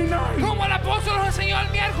Wednesday night, como el apóstol nos enseñó el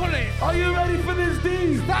miércoles. are you ready for this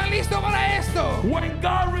deed? ¿Están listos para esto? When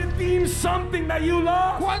God redeems something that you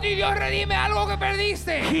lost, Cuando Dios redime algo que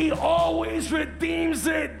perdiste, He always redeems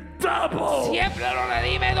it double. siempre lo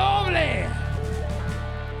redime doble.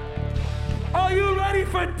 Are you ready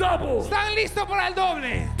for double? ¿Están listos para el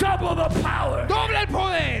doble? Double the power, Doble el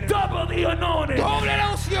poder, double the anointing, doble la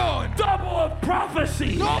unción, double of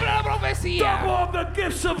prophecy, doble la double profecía, of the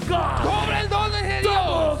gifts of God, doble el don de double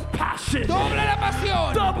Dios, of passion, doble la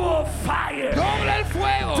pasión, double of fire, doble el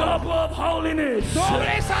fuego, double of holiness. doble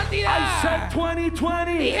I said santidad.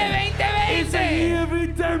 2020 Dije is a year 2020 of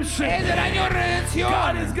redemption. es el año de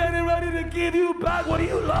God is redención. getting ready to give you back what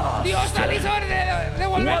you lost. Dios está listo de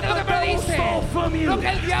devolverte lo que perdiste, stole from you. lo que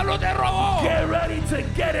el diablo te robó. Get ready to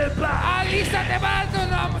get it back. Alístate para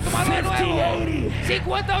tomarlo de nuevo.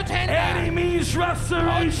 50-80. 80 means 80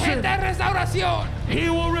 restoration. es restauración. He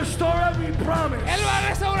will restore every promise, Él va a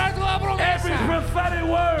restaurar toda every promesa, prophetic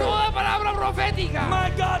word. toda palabra profética. My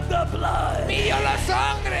God, the blood Mi Dios, la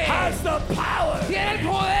sangre has the power tiene el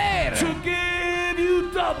poder to give you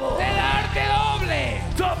double, de darte doble,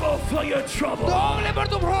 double for your trouble. doble por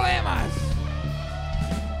tus problemas.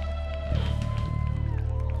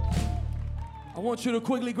 I want you to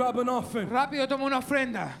quickly grab an offering. Rápido, toma una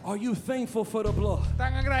ofrenda. Are you thankful for the blood?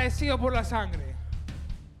 Están agradecidos por la sangre.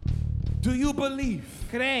 Do you believe?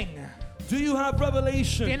 Creen, Do you have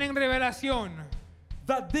revelation tienen revelación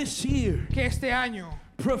that this year, que este año,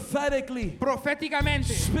 prophetically,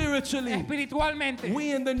 proféticamente, spiritually, espiritualmente,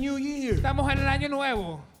 we in the new year, estamos en el año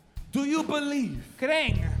nuevo? do you believe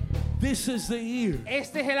Creen, this is the year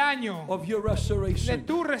este es el año of your de restoration?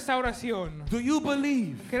 tu restauración. Do you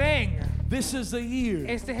believe Creen, this is the year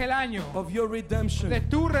este es el año of your de redemption?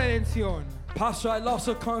 tu redención. Pastor, I lost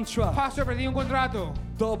a contract. Pastor, perdí un contrato.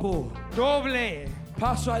 Double. Doble.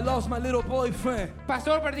 Pastor, I lost my little boyfriend.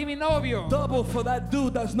 Pastor, perdí mi novio. Double for that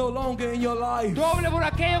dude that's no longer in your life. Doble por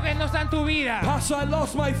aquello que no está en tu vida. Pastor, I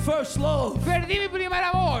lost my first love. Perdí mi primer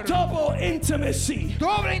amor. Double intimacy.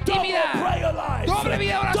 Doble Double intimidad. prayer life. Doble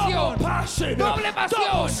vida de oración. Double passion. Doble pasión.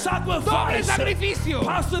 Double Doble sacrifice. sacrificio.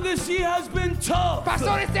 Pastor, this year has been tough.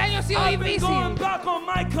 Pastor, este año ha sido I've been going difícil. back on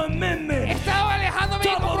my He commitment. estado alejándome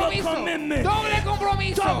del Double the compromiso. commitment. Doble Double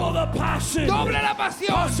compromiso. the passion. Doble la pasión.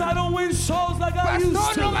 Pastor, I don't win souls like I used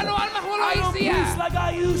Pastor, to. no ganó almas como lo I don't preach hacía. like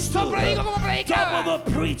I used to. No predico como predicaba. Double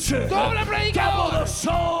the preacher. Doble Double predicador. the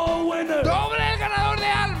soul winner. Doble el ganador de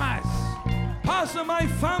almas. Pastor, Pastor, my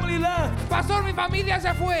family left. Pastor, mi familia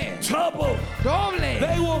se fue. Double. Doble.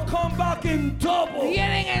 They will come back in double.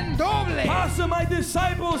 Vienen en doble. Pastor, my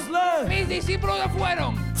disciples left. Mis discípulos se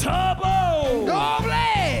fueron. Double.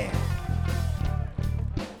 Doble.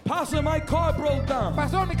 Pastor, my car broke down.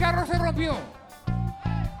 Pastor, mi carro se rompió.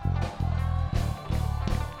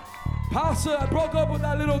 Pastor, I broke up with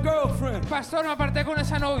that little girlfriend. Pastor, me aparté con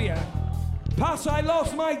esa novia. Pastor, I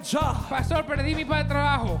lost my job. Pastor, perdí mi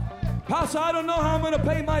trabajo. Pastor, I don't know how I'm going to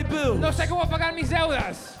pay my bills. No sé cómo pagar mis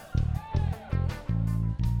deudas.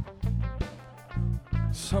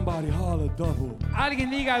 Somebody holler double. Alguien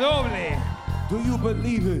diga doble. Do you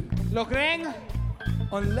believe it? ¿Lo creen?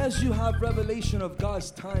 Unless you have revelation of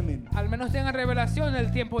God's timing, Al menos tengan revelación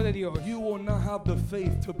del tiempo de Dios. you will not have the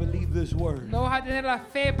faith to believe this word. No vas a tener la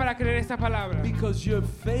fe para creer esta palabra. Because your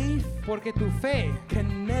faith Porque tu fe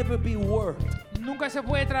can never be worked nunca se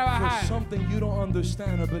puede for trabajar something you don't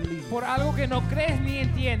understand or believe. por algo que no crees ni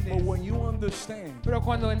entiendes. But when you understand, Pero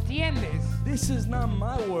cuando entiendes, this is not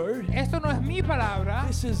my word, esto no es mi palabra,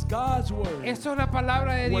 this is God's word. esto es la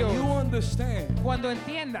palabra de When Dios. you understand Cuando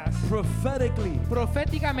entiendas prophetically the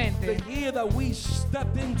proféticamente year that we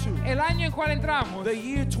stepped into, el año en cual entramos, the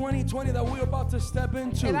year 2020 that we're about to step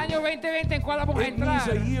into, el año 2020 en cual vamos a it means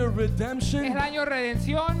entrar, a year of es redemption. el año de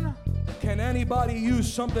redención. Can anybody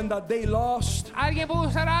use something that they lost? ¿Alguien puede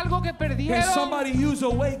usar algo que Can perdieron? somebody use a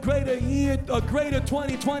way greater year, a greater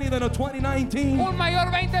 2020 than a 2019? Un mayor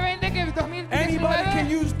 2020 que 2019. Anybody can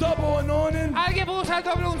use double anointing, ¿Alguien puede usar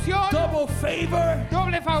doble unción? double favor.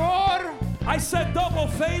 Doble favor. I said double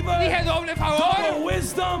favor, Dije doble double favor.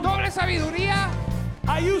 wisdom. Doble sabiduría.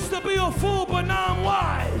 I used to be a fool, but now I'm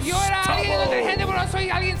wise. Yo era alguien Double. inteligente, pero ahora soy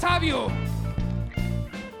alguien sabio.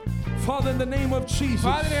 Father, in the name of Jesus,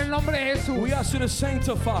 Padre, en el nombre de Jesús, we ask you to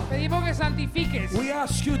sanctify. pedimos que santifiques, We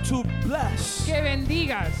ask you to bless que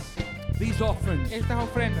bendigas these offerings, estas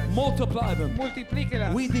ofrendas. multiply them.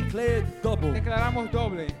 Multiplíquelas. We declare double. Declaramos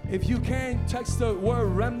doble. If you can, text the word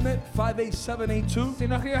remnant 58782. Si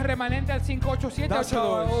no escribes remanente al That's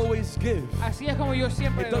how I 58782. always give. Así es como yo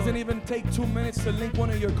siempre It doesn't doy. even take 2 minutes to link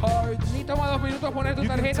one of your cards. Ni toma 2 minutos poner tu You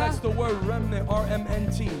can tarjeta. text the word remnant,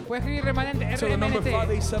 RMNT, Puedes escribir remanente to the number RMNT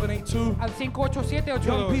 58782. al Young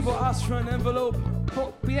 58782. people ask for an envelope.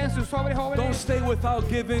 Piden sus sobres Don't jóvenes. stay without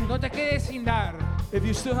giving. No te quedes sin dar. If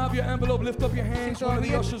you still have your envelope, lift up your hands. Si One of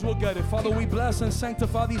the todavía- ushers will get it. Father, we bless and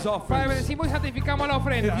sanctify these Padre, offerings. bendecimos y santificamos la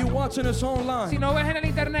ofrenda. If you're watching us Si online, no ves en el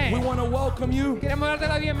internet, we want to welcome you queremos darte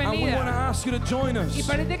la and we want to bienvenida ask you to join y us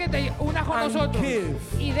pedirte que te unas con and nosotros give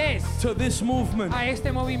y des to this movement a este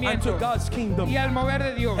and to movimiento God's kingdom. y al mover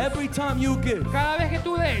de Dios. Every time you give, Cada vez que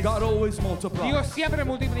tú des, God always multiplies. Dios siempre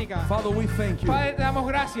multiplica. Father, we thank you. Padre, te damos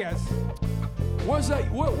gracias. Where's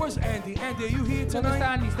Andy? Andy, are you here ¿Dónde está tonight?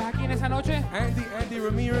 Andy? ¿Estás aquí en esa noche? Andy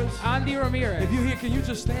Ramirez. Andy Ramirez. If you're here, can you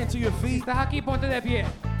just stand to your feet? ¿Estás aquí? Ponte de pie.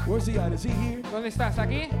 Where's he at? Is he here? ¿Dónde estás?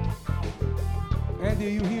 ¿Aquí? Andy, are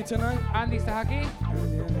you here tonight? Andy, ¿estás aquí?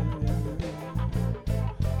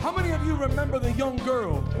 How many of you remember the young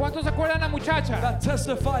girl ¿Cuántos se acuerdan la muchacha that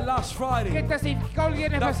testified last que Friday testificó el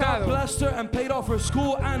viernes that God pasado? blessed her and paid off her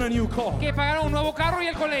school and a new car? Que pagaron un nuevo carro y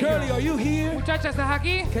el Girlie, colegio. are you here? Muchacha, ¿estás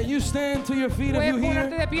aquí? Can you stand to your feet if ¿Puedes you're ponerte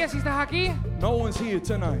here? de pie si estás aquí? No one's here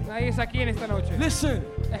tonight. Nadie está aquí en esta noche. Listen,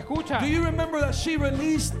 Escucha. do you remember that she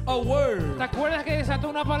released a word ¿Te acuerdas que desató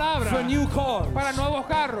una palabra for new cars? para nuevos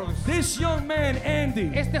carros? This young man,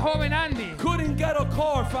 Andy, Este joven Andy couldn't get a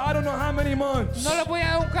car for I don't know how many months. no le podía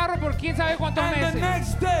dar un carro por quién sabe cuántos And the meses.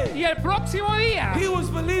 next day, Y el próximo día he was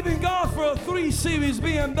believing God for a 3 Series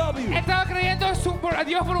BMW. estaba creyendo a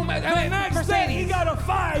Dios por un The next day, he Mercedes. got a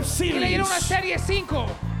 5 Y le dieron una Series. serie 5,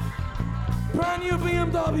 Brand new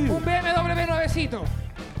BMW. un BMW nuevecito.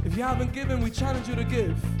 If you haven't given, we challenge you to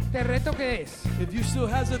give. Te reto que des. If you're still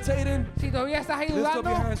hesitating, Si todavía estás ahí lift up your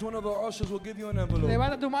dudando, hands. One of our ushers will give you an envelope.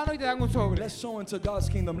 levanta tu mano y te dan un sobre. Let's sow into God's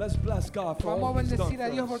kingdom. Let's bless God for Vamos a all He's done bendecir a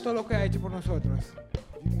for Dios por us. todo lo que ha hecho por nosotros.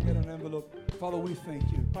 If you can get an envelope, Father, we thank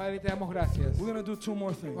you. Padre, te damos gracias. We're going to do 2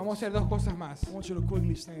 more things. Vamos a hacer 2 cosas más. I want you to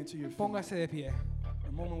quickly stand to your feet. Póngase de pie. In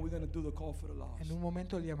a moment, we're going to do the call for the lost. En un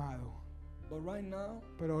momento el llamado. But right now,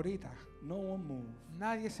 Pero ahorita no one move.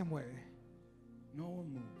 nadie se mueve. No one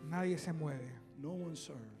move. Nadie se mueve. No one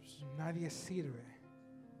serves. Nadie sirve.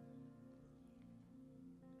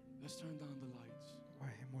 Let's turn down the lights.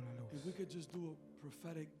 Bajemos la If luz. we could just do a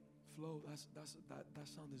prophetic flow, that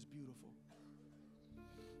sound is beautiful.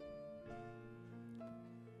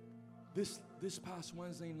 This past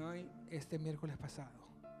Wednesday night, Este miércoles pasado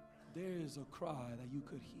there is a cry that you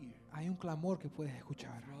could hear hay un clamor que puedes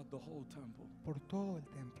escuchar throughout the whole temple. por todo el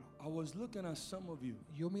templo. I was looking at some of you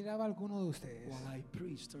Yo miraba a algunos de ustedes while I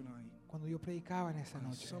preached tonight. cuando yo predicaba en esa And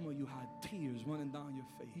noche. some of you had tears running down your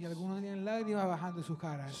face. Y algunos tenían lágrimas bajando sus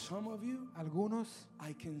caras. Some of you, Algunos,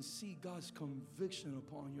 I can see God's conviction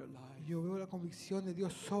upon your life. yo veo la convicción de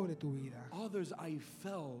Dios sobre tu vida. Others, I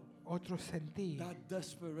felt Otros sentí that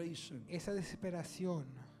desperation. esa desesperación.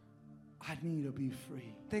 I need to be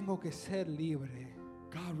free. Tengo que ser libre.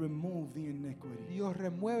 God, remove the iniquity. Dios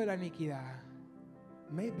remueve la iniquidad.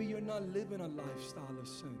 Maybe you're not living a lifestyle of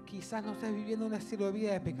sin. Quizás no estés viviendo un estilo de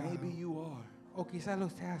vida de pecado. Maybe you are. O quizás lo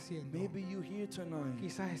estés haciendo. Maybe you here tonight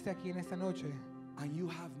Quizás esté aquí en esta noche and you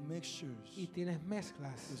have mixtures. y tienes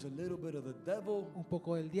mezclas. There's a little bit of the devil, Un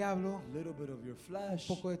poco del diablo, a little bit of your un flesh,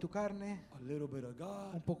 poco de tu carne, a little bit of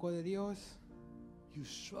God. un poco de Dios. You're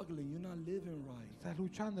struggling. You're not living right. Estás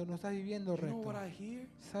luchando, no estás viviendo You know recto. what I hear?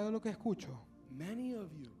 ¿Sabes lo que escucho? Many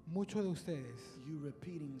of you, Muchos de ustedes you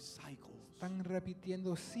repeating cycles. están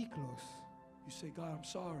repitiendo ciclos. You say, God, I'm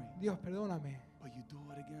sorry, Dios, perdóname, but you do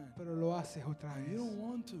it again. pero lo haces otra And vez. you don't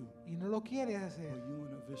want to, Y no lo quieres but hacer, you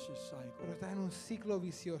in a vicious pero cycle. estás en un ciclo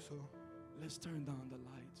vicioso. Let's turn down the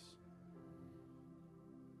lights.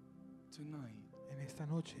 Tonight, En esta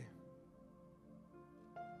noche,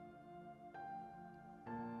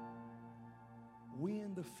 we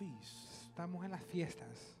in the feast. estamos en las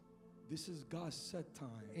fiestas. This is God's set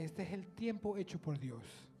time. Este es el tiempo hecho por Dios.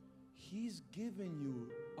 He's giving you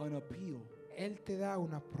an appeal. Él te da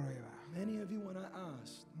una prueba. Many of you, when I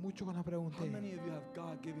asked, Muchos cuando how pregunté, many of you have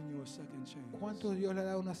God given you a second chance? ¿cuántos Dios le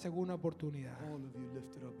da una segunda oportunidad? All of you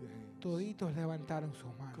lifted up your hands. Toditos levantaron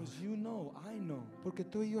sus manos. Because you know, I know, Porque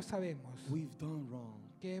tú y yo sabemos we've done wrong.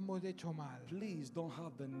 que hemos hecho mal. Please don't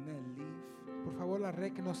have the net leave. Por favor, la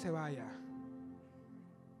red que no se vaya.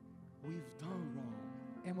 We've done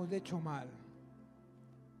wrong. Hemos hecho mal.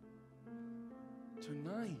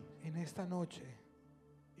 Tonight En esta noche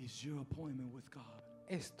is your appointment with God.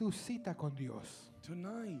 es tu cita con Dios.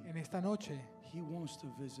 Tonight, En esta noche He wants to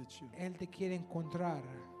visit you. Él te quiere encontrar.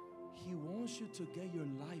 He wants you to get your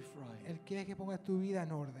life right. Él quiere que pongas tu vida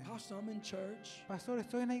en orden. Pastor, I'm in church. Pastor,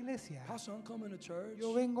 estoy en la iglesia. Pastor, I'm coming to church.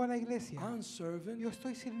 Yo vengo a la iglesia. I'm serving. Yo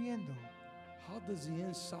estoy sirviendo. How does the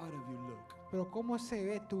inside of you look? Pero ¿cómo se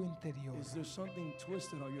ve tu interior? Is there something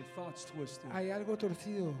twisted? Are your thoughts twisted? ¿Hay algo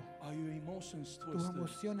torcido? Are your emotions Tus twisted?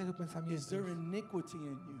 emociones, tus Is there pensamientos. iniquity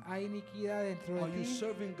in you? ¿Hay iniquidad dentro Are de you ti?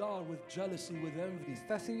 serving God with jealousy, with envy,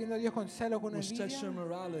 ¿Estás sirviendo a Dios con celo, con with sexual envidia,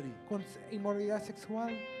 immorality? con inmoralidad sexual?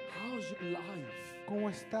 How's your life? ¿Cómo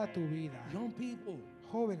está tu vida? Young people,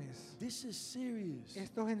 Jóvenes, this is serious.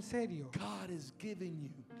 esto es en serio. God is giving you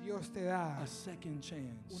Dios te da a second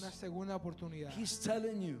chance. una segunda oportunidad. He's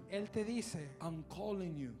telling you, Él te dice, I'm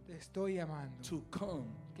calling you te estoy llamando, to come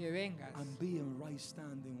que vengas and be in right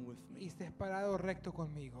standing with y me. estés parado recto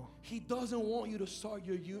conmigo. He doesn't want you to start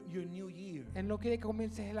your new year Él no quiere que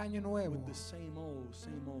comiences el año nuevo with the same old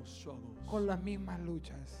struggles. con las mismas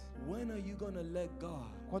luchas. When are you going to let God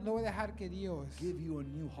 ¿Cuándo voy a dejar que Dios give you a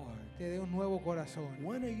new heart? te dé un nuevo corazón?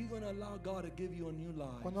 When are you going to allow God to give you a new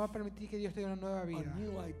life? ¿Cuándo va a permitir que Dios te dé una nueva A vida?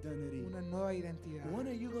 new identity? Una nueva identidad. When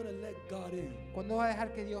are you going to let God in ¿Cuándo va a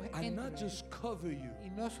dejar que Dios and not entre just cover you? y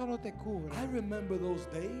no solo te cubra? I remember those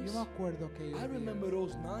Yo days. me acuerdo aquellos I días. remember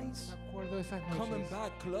those nights Me acuerdo de esas coming noches.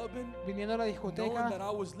 back clubbing, Viniendo a la knowing that discoteca,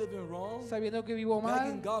 I was living wrong, sabiendo que vivo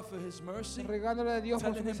begging mal, God for His mercy, regándole a Dios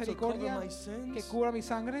por su telling Him to cover misericordia, my que sins. cubra mis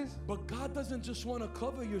sangres. But God doesn't just want to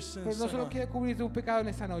cover your Pero sins no solo tonight. quiere cubrir tu pecado en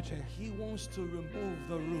esta noche. He wants to remove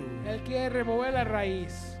the root. Él quiere remover la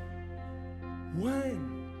raíz.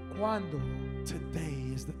 When? ¿Cuándo?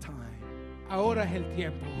 Today is the time. Ahora es el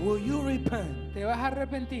tiempo. Will you repent Te vas a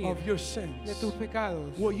arrepentir of your de sins? tus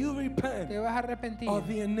pecados. Will you repent Te vas a arrepentir of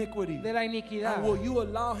the iniquity? de la iniquidad. And will you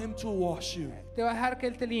allow Him to wash you? Te vas a dejar que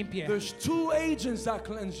Él te limpie. There's two agents that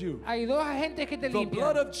cleanse you. Hay dos agentes que te The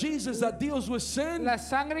blood limpian. of Jesus that deals with sin La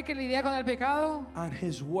sangre que lidia con el pecado and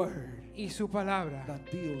His word y su palabra that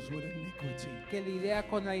deals with iniquity. que lidia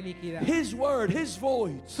con la iniquidad. His word, His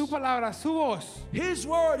voice. Su palabra, su voz. His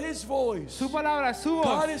word, His voice. Su palabra, su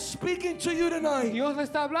God voz. is speaking to you tonight. Dios le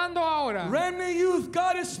está hablando ahora. Remnant youth,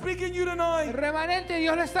 God is speaking to you tonight. Remanente,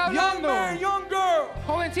 Dios le está Young hablando. man, young girl,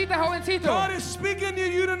 Jovencita, jovencito. God is speaking to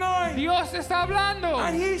you tonight. Dios te está hablando.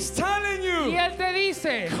 And He's telling Y you, Él te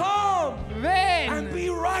dice, come and ven be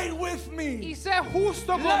right with me. y sé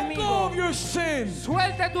justo Let go conmigo. of your sins.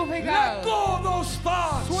 Suelta tus Let pecados. go of those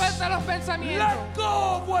thoughts. Suelta los pensamientos. Let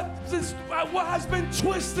go of what has been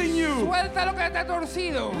twisting you. Suelta lo que te ha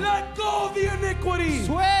torcido. Let go of the iniquity.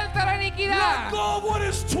 Suelta la Let iniquidad. go of what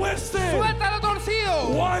is twisted. Suelta lo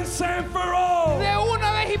torcido. Once and for all. De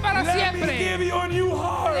una vez y para Let me give siempre. you a new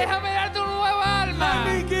heart. Déjame darte una nueva Let me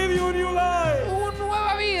alma. give you a new life. Una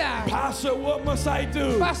nueva vida. Pastor, what must I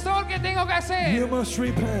do? Pastor, ¿qué tengo que hacer? You must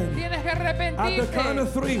repent. Tienes que At the count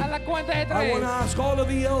of three, arrepentirte. A la cuenta de I want to 3. ask all of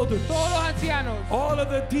the elders, Todos los ancianos, all of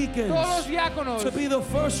the todos los deacons, diáconos, to be the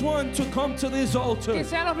first one to come to this que altar.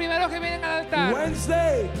 sean los primeros que vienen al altar.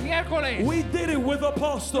 Wednesday, Miércoles, we did it with lo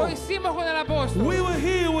Apostle. hicimos con el apóstol. We were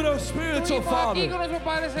here with our spiritual Estuvimos aquí father. con nuestro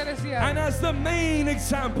Padre Celestial. And as the main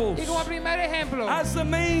examples, Y como primer ejemplo, as the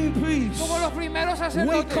main priest, como los primeros we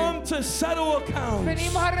sacerdotes, come to settle accounts.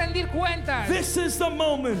 venimos a rendir cuentas. This is the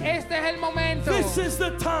moment. Este es el momento. This is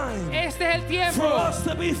the time Este es el for tiempo us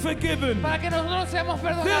to be forgiven. para que nosotros seamos This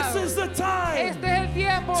perdonados. is the time Este es el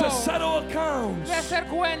tiempo to settle accounts de hacer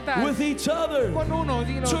cuentas with each other, con uno,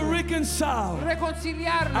 dilo, to reconcile. And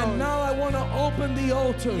reconciliarnos. now I want to open the Y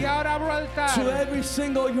altar ahora abro el to altar every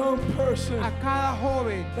single young person a cada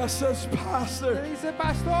joven that says, que Pastor, dice,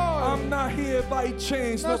 Pastor, I'm not here by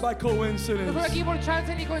chance, No nor by no estoy coincidence. aquí por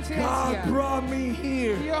chance ni God coincidencia. brought me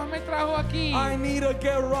here. Dios me trajo aquí. I need to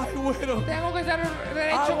get right with Him. Tengo que estar I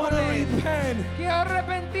derecho want con to Él. repent Quiero of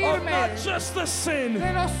arrepentirme not just the sin.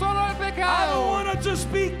 de no solo el I don't pecado, want to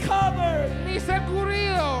just be covered. ni ser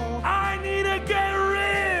cubierto. I need to get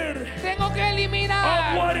rid Tengo que of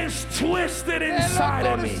eliminar what is twisted de lo inside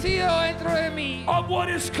of me, torcido dentro de mí, of what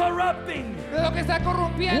is corrupting, de lo que está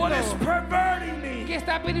corrompiendo, what is perverting me. que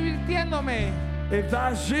está pervirtiéndome. If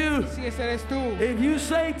that's you, Si ese eres tú, if you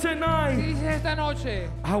say si tonight, dices esta noche,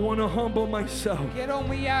 I want to humble myself, quiero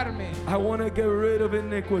humillarme, I want to get rid of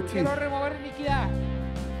iniquity, quiero remover iniquidad,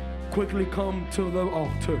 quickly come to the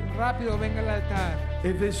altar. rápido venga al altar.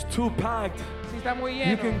 If it's too packed, Si está muy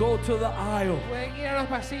you can lleno, go to the aisle. pueden ir a los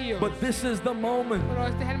pasillos, But this is the moment pero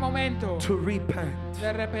este es el momento to repent. de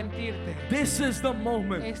arrepentirte. This is the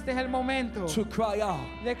moment Este es el momento to cry out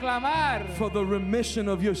de clamar for the remission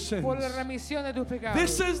of your sins. por la remisión de tus pecados.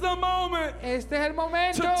 This is the moment Este es el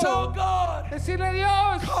momento to tell God, decirle a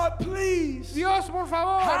Dios, God, please Dios, por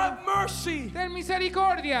favor, have mercy. ten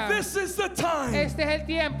misericordia. This is the time. Este es el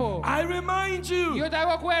tiempo. I remind you, Yo te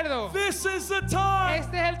hago acuerdo. this is the time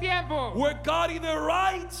Este es el tiempo where God either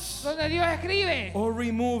writes donde Dios escribe or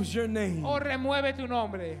removes your name. o remueve tu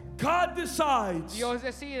nombre. God decides Dios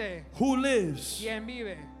decide who lives, quién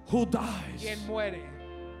vive, who dies. quién muere.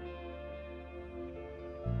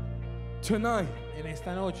 Tonight, En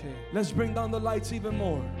esta noche, let's bring down the lights even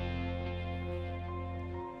more.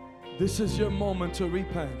 This is your moment to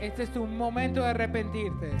repent. este es tu momento de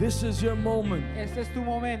arrepentirte. This is your moment Este es tu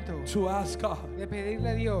momento to ask God, de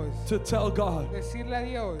pedirle a Dios, to tell God, decirle a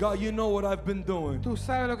Dios, God, you know what I've been doing. tú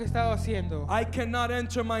sabes lo que he estado haciendo. I cannot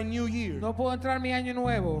enter my new year No puedo entrar mi año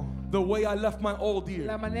nuevo the way I left my old la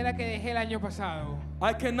year. manera que dejé el año pasado.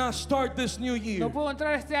 I cannot start this new No year. puedo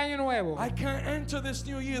entrar este año nuevo. I can't enter this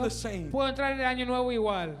new year the same. Puedo entrar el año nuevo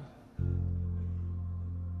igual.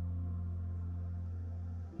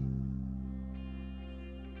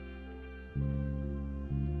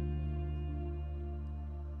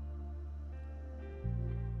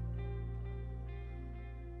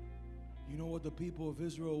 You know what the people of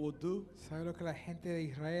Israel will do ¿Sabe lo que la gente de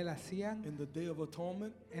Israel hacían in the Day of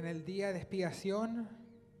Atonement? en el día de expiación?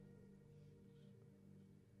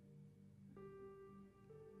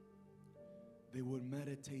 They would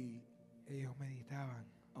meditate Ellos meditaban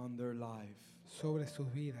on their life, sobre sus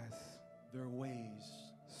vidas, their ways.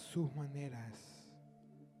 sus maneras.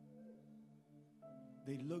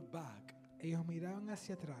 They look back Ellos miraban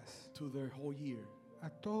hacia atrás to their whole year a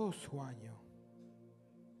todo su año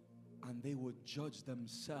and they would judge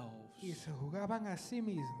themselves. y se juzgaban a sí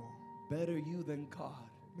mismos. Better you than God.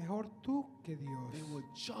 Mejor tú que Dios. They would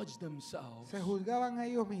judge themselves. Se juzgaban a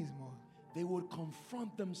ellos mismos. They would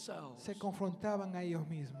confront themselves. Se confrontaban a ellos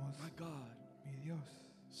mismos. My God, Mi Dios,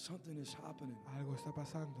 something is happening. algo está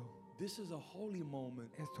pasando. This is a holy moment.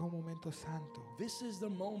 Esto es un momento santo. This is the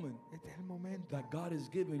moment Este es el momento that God is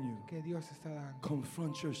giving you. que Dios está dando.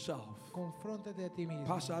 Confront yourself. Confróntate a ti mismo.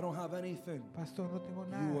 Pastor, I don't have anything. Pastor, no tengo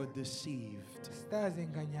You are nada. deceived. Estás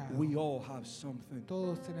engañado. We all have something.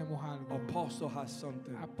 Todos tenemos algo. Apostle has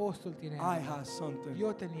something. Apóstol tiene I algo. have something.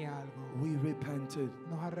 Yo tenía algo. We repented.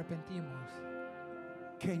 Nos arrepentimos.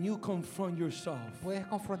 Can you confront yourself? Puedes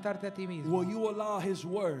confrontarte a ti mismo. Will you allow His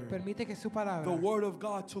Word, Permite que su palabra, the Word of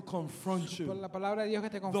God, to confront por you? la palabra de Dios que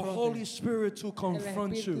te The Holy confronte, Spirit to el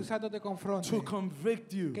confront Espíritu you, Santo te confronte, to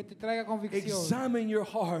convict you. que te traiga convicción. Examine your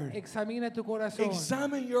heart. Examina tu corazón.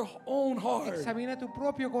 Examine your own heart. Examina tu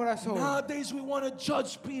propio corazón. Nowadays we want to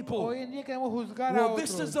judge people. Hoy en día queremos juzgar a Well,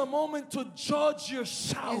 this is otros. the moment to judge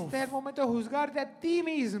yourself. Este es el momento de juzgarte a ti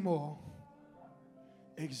mismo.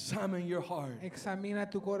 Examine your heart. Examina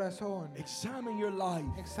tu corazón. Examine your life.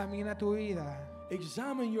 Examina tu vida.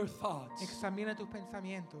 Examine your thoughts. Examina tus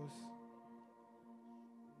pensamientos.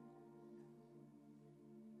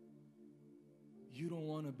 You don't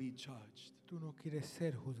want to be judged. Tú no quieres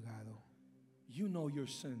ser juzgado. You know your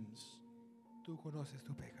sins. Tú conoces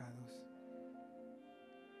tus pecados.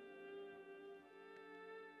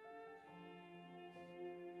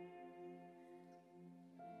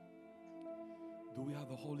 Do we have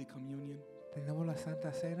the Holy Communion? Tenemos la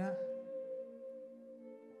Santa Cena.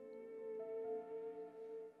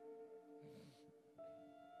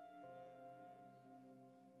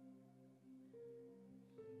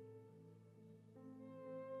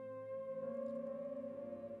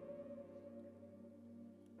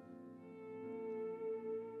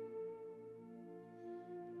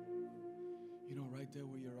 You know, right there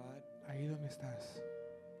where you're at, Ahí donde estás.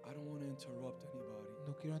 I don't want to interrupt anybody.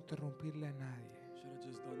 No quiero interrumpirle a nadie. Should have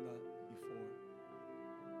just done that before.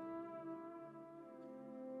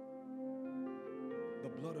 The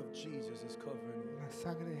blood of Jesus is covering you. La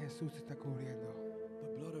sangre de Jesús te está cubriendo.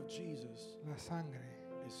 The blood of Jesus La sangre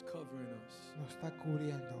is covering us. nos está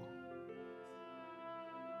cubriendo.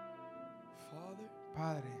 Father,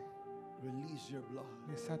 Padre, release your blood.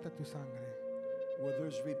 desata tu sangre. Where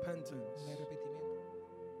there's Donde hay repentance,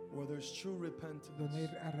 arrepentimiento, where there's true repentance, donde hay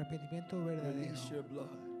arrepentimiento verdadero, release your blood.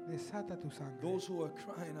 desata tu sangre. Those who are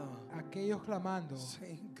crying out, Aquellos clamando,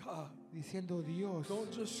 saying, God, diciendo, Dios,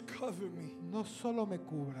 don't just cover me. no solo me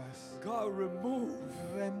cubras, God, remove,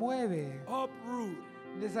 remueve, uproot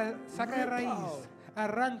saca de raíz,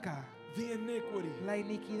 arranca the iniquity. la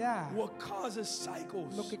iniquidad, What causes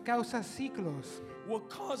cycles, lo que causa ciclos, what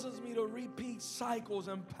causes me to repeat cycles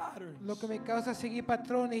and patterns. lo que me causa seguir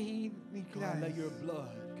patrones y God, let your iniquidades. blood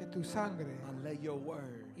Que tu sangre and let your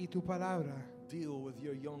word y tu palabra deal with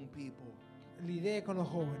your young people. lidie con los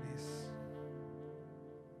jóvenes.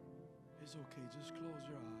 It's okay, just close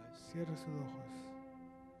your eyes. Cierra sus ojos.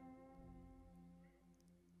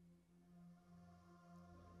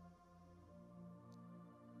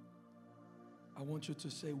 I want you to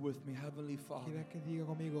say with me, Heavenly Father, Quiera que diga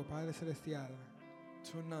conmigo, Padre Celestial,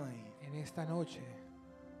 tonight en esta noche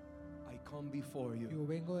I come before you yo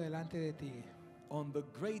vengo delante de ti on the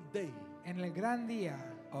great day en el gran día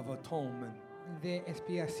of atonement. de I am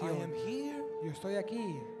expiación. here Yo estoy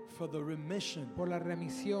aquí for the remission por la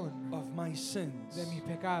remisión of my sins, de mis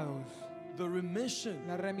pecados, the remission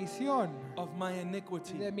la remisión of my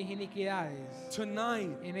iniquity. de mis iniquidades.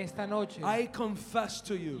 Tonight, En esta noche I confess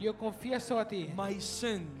to you yo confieso a ti my mis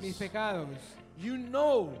sins. pecados. You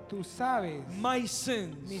know Tú sabes my mis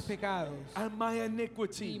sins pecados and my y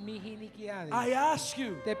iniquity. mis iniquidades. I ask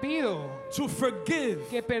you Te pido to forgive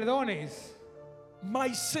que perdones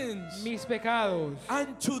my sins mis pecados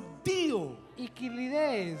and to deal, y que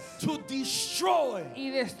lides to destroy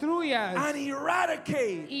y destruyas and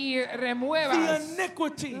eradicate y the remuevas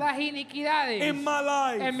iniquity las iniquidades in my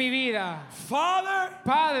life. en mi vida. Father,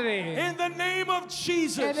 Padre, in the name of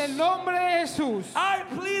Jesus, en el nombre de Jesús, I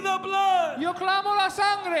plead the blood. yo clamo la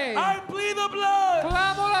sangre, I plead the blood.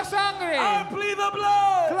 clamo la sangre, I plead the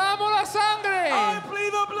blood. clamo la sangre, I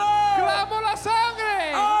plead the blood. clamo la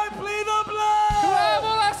sangre, I plead the blood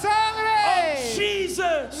clamo la of sangre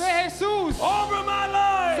Jesus de Jesús over my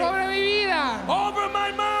life, sobre mi vida, over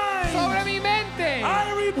my mind. sobre mi mente.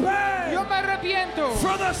 I repent Yo me arrepiento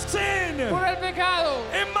for the sin por el pecado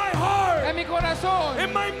in my heart, en mi corazón,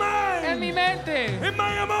 in my en mi mind, mente, in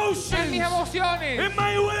my emotions, en mis emociones, in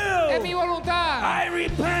my en mi will. voluntad. I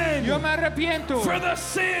repent Yo me arrepiento for the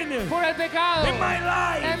sin por el pecado in my en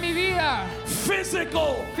life, mi vida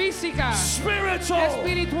physical, física, spiritual.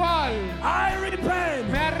 espiritual. I Me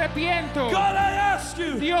repent. arrepiento. God, I ask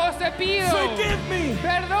you, Dios, te pido, forgive me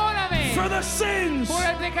perdóname for the sins por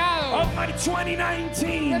el pecado of my de mi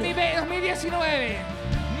 2019, 2019,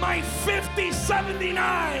 my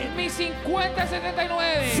 5079. mi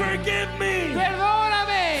 50-79. Forgive me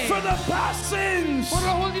Perdóname for the past sins por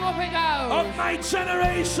los últimos pecados of my de mis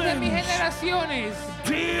generation. generaciones.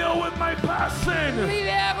 Deal with my past sin.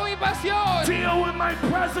 Lidia con mi pasión. Deal with my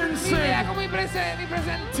present Lidia sin. con mi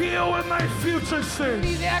presente. Deal with my future sin.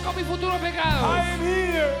 Lidia con mi futuro pecado. I am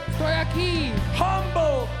here, Estoy aquí,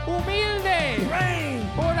 humble, humilde, praying,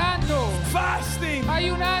 orando, fasting,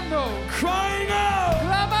 ayunando, crying out,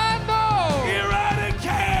 clamando.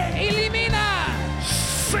 eradicate Elimina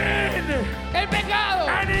sin el pecado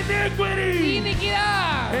and y iniquity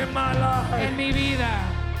iniquidad in my life. en mi vida.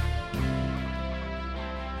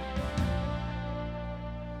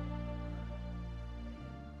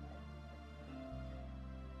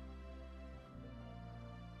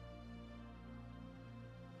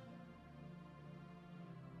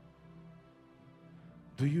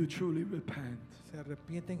 Do you truly repent? Se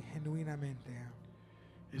arrepienten genuinamente.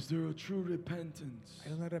 Is there a true repentance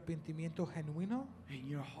Hay un arrepentimiento genuino in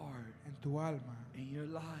your heart, en tu alma, in your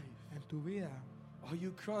life? en tu vida. Are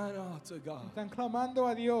you crying out to God, Están clamando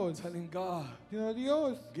a Dios. telling God, Diciendo,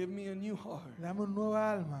 Dios, give me a new heart. dame una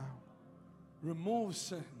nueva alma. Remove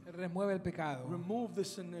sin. Remueve el pecado. Remove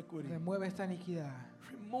this iniquity. Remueve esta iniquidad.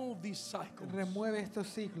 Remove these cycles. Remueve estos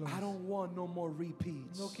ciclos. I don't want no more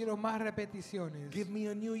repeats. No quiero más repeticiones. Give me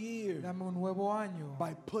a new year Dame un nuevo año.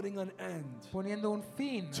 by putting an end Poniendo un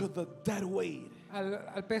fin to the dead weight,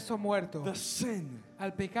 al peso muerto. the sin,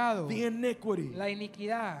 Al pecado. the iniquity, La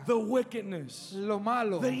iniquidad. the wickedness, Lo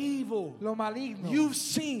malo. the evil. Lo maligno. You've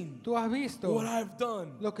seen Tú has visto what I've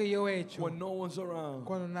done lo que yo he hecho when no one's around.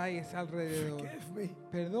 cuando nadie está alrededor. Forgive me.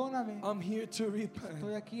 Perdóname. I'm here to repent.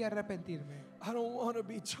 Estoy aquí a arrepentirme. I don't want to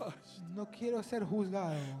be judged. No quiero ser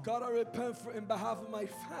juzgado. God, I repent in behalf of my Me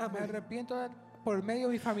family. arrepiento por medio de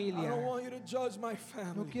mi I familia. don't want you to judge my No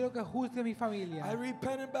family. quiero que juzgue mi familia. I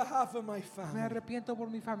repent in behalf of my Me family, arrepiento por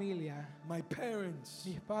mi familia, my parents,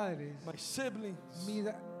 mis padres, my siblings. mis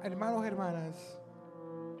hermanos, hermanas.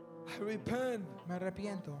 I repent Me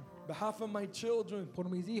arrepiento on behalf of my children, por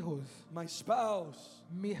mis hijos, my spouse.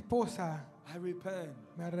 mi esposa. I repent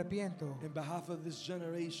Me arrepiento in behalf of this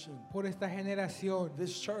generation, por esta generación,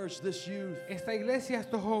 this church, this youth. esta iglesia,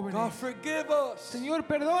 estos God, jóvenes. forgive us Señor,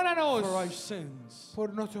 for our perdónanos sins. por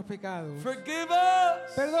nuestros pecados. Forgive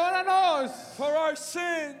us Perdónanos for our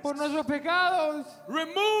sins. por nuestros pecados.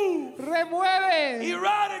 Remove, Remueve,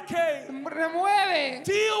 eradicate, remueve,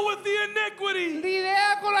 deal with the iniquity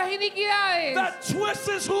Lidia con las iniquidades. that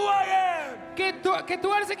twists who I am, Que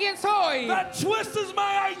tuerce quién soy. that twists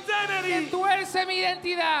my Que identity, tuerce mi identidad.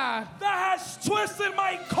 that has twisted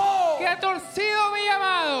my call, Que ha torcido mi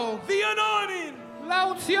llamado. the anointing, La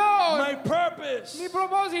unción. my purpose. Mi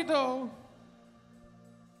propósito.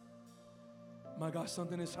 My God,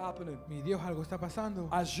 something is happening. Mi Dios, algo está pasando.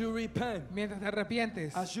 As you repent, Mientras te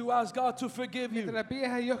arrepientes, as you ask God to forgive mientras you, le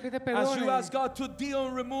pides a Dios que te as perdone, you ask God to deal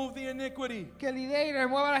and remove the iniquity, Que lidie y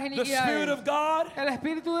remueva las the Spirit iniquidades. of God El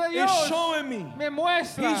Espíritu de is Dios showing me me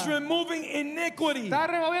muestra. He's removing iniquity Está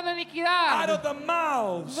removiendo out iniquidad of the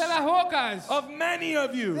mouths de las bocas of many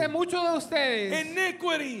of you. de muchos de ustedes.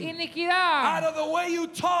 Iniquity out Iniquidad of the way you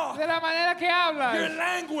talk, de la manera que your hablas,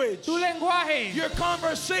 language, tu lenguaje, your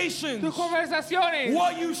conversations, tus conversaciones,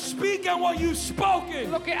 what you speak and what you've spoken.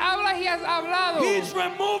 lo que hablas y has hablado. He's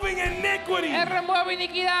removing iniquity Él remueve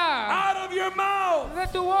iniquidad out of your mouth de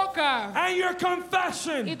tu boca and your y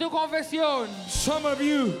confession. tu confesión. Some of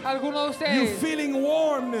you, Algunos de you ustedes feeling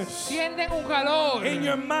warmness sienten un calor in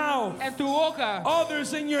your mouth, en tu boca,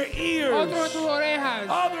 others in your otros ears, en tus orejas,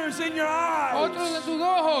 others in your otros eyes. en tus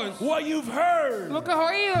ojos. What you've heard, Lo que has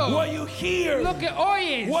oído, what you hear, lo que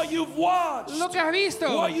oyes, what you've watched, lo que has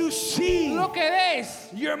visto, what you see, lo que ves,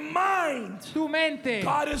 your mind. tu mente.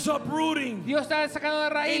 God is uprooting Dios está sacando de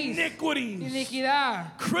raíz iniquities,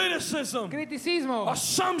 iniquidad, criticism, criticismo,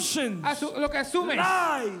 assumptions, lo que asumes,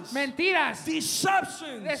 lies, mentiras,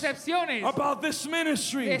 deceptions decepciones about this de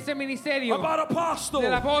ministry, este ministerio, about apostles,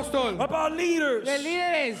 del apóstol, about leaders, de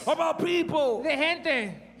líderes, about people. de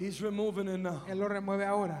gente. He's removing it now. Él lo remueve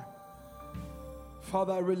ahora.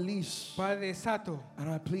 Father, I release Padre, desato and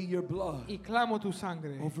I plead your blood y clamo tu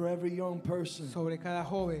sangre over every young person. sobre cada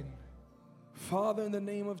joven. Father, in the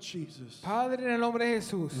name of Jesus, Padre, en el nombre de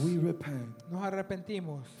Jesús, we repent nos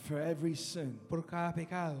arrepentimos for every sin por cada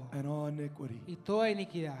pecado and all iniquity. y toda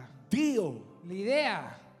iniquidad. Deal, Lidia,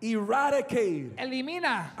 eradicate,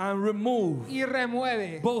 elimina and remove y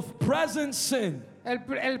remueve both present sin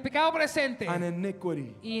el pecado presente and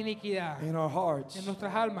iniquity y iniquidad in our hearts, en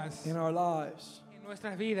nuestras almas, in our lives. en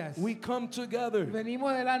nuestras vidas. We come together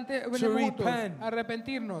Venimos delante, to venimos juntos repent a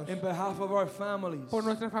arrepentirnos in behalf of our families, por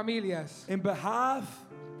nuestras familias, in behalf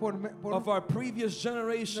Por of our previous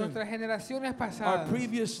generation, nuestras generaciones our pasadas,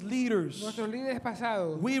 previous leaders. nuestros líderes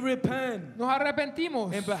pasados. We repent Nos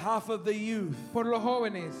arrepentimos in behalf of the youth por los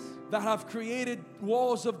jóvenes that have created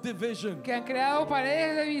walls of division. que han creado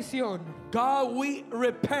paredes de división. God, we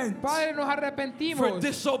repent Padre, nos for arrepentimos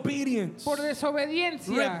disobedience, por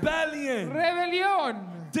desobediencia, rebellion, rebelión,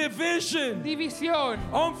 division, división,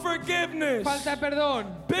 unforgiveness, falta de perdón,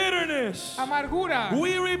 bitterness. amargura.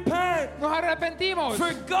 We repent Nos arrepentimos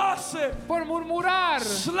for gossip, por murmurar,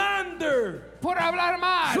 slander, por hablar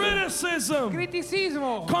mal, criticism,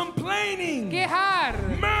 criticismo, complaining, quejar,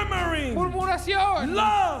 murmuring, murmuración,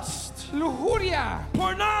 lust, lujuria,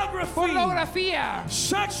 pornography, pornografía,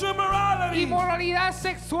 sexual morality. inmoralidad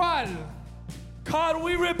sexual. God,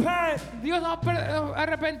 we repent Dios nos for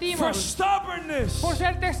arrepentimos stubbornness, por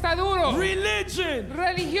ser testaduros, religion,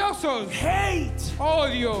 religiosos, hate,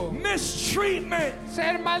 odio, mistreatment.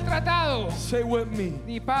 ser maltratados. Say with me,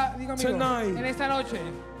 Digo conmigo, Tonight. en esta noche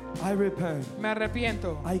I repent. me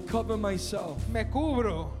arrepiento, I cover myself me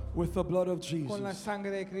cubro with the blood of con la Jesus.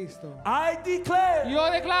 sangre de Cristo. I declare, Yo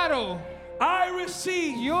declaro, I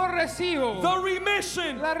receive yo recibo the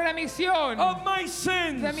remission la remisión of my de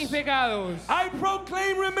mis sins. pecados. I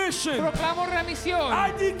proclaim remission. Proclamo remisión.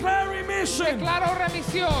 I declare remission. Declaro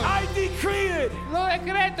remisión. I decree it. Lo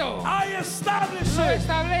decreto. I establish Lo it.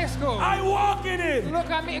 establezco. I walk in it. Lo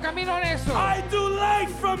camino en eso. I do life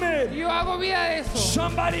from it. Yo hago vida de eso.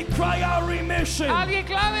 Somebody cry out remission. Alguien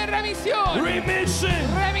clave remisión. Remission.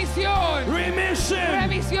 Remisión. Remission.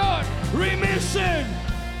 Remisión. Remission.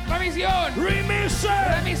 Remisión. Remission.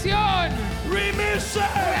 Remisión. Remission.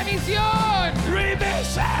 Remisión.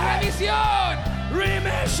 Remission. Remisión.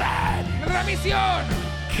 Remission. Remisión.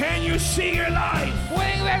 Can you see your life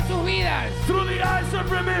Pueden ver sus vidas through the eyes of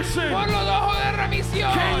remission? por los ojos de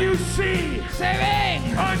remisión. Can you see Se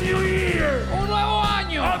ven a new year un nuevo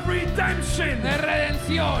año of redemption, de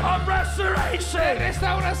redención, of de restoration?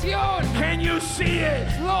 restauración. Can you see it?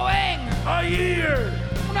 Lo ven. A year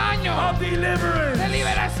Un año of deliverance, de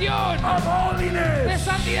liberación, of de holiness,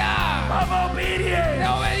 santidad, of de obedience,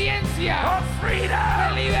 obediencia, of de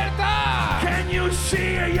freedom. libertad. Can you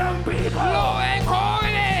see a young Lo people? ven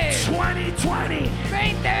jóvenes. 2020,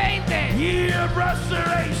 2020. year of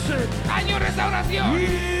restoration, Año de restauración.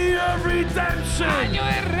 year of redemption. Año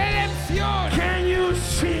de redención. Can you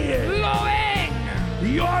see it? Lo ven.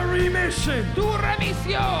 Your remission, Tu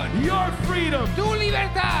remisión. your freedom, Tu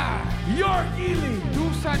libertad. your healing. Tu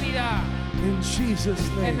sanidad. In Jesus'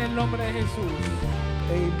 En name, el nombre de Jesús.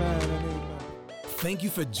 amen and amen. Thank you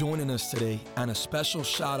for joining us today, and a special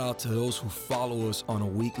shout out to those who follow us on a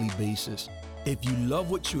weekly basis. If you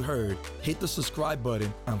love what you heard, hit the subscribe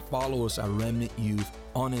button and follow us at Remnant Youth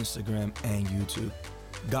on Instagram and YouTube.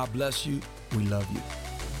 God bless you. We love you.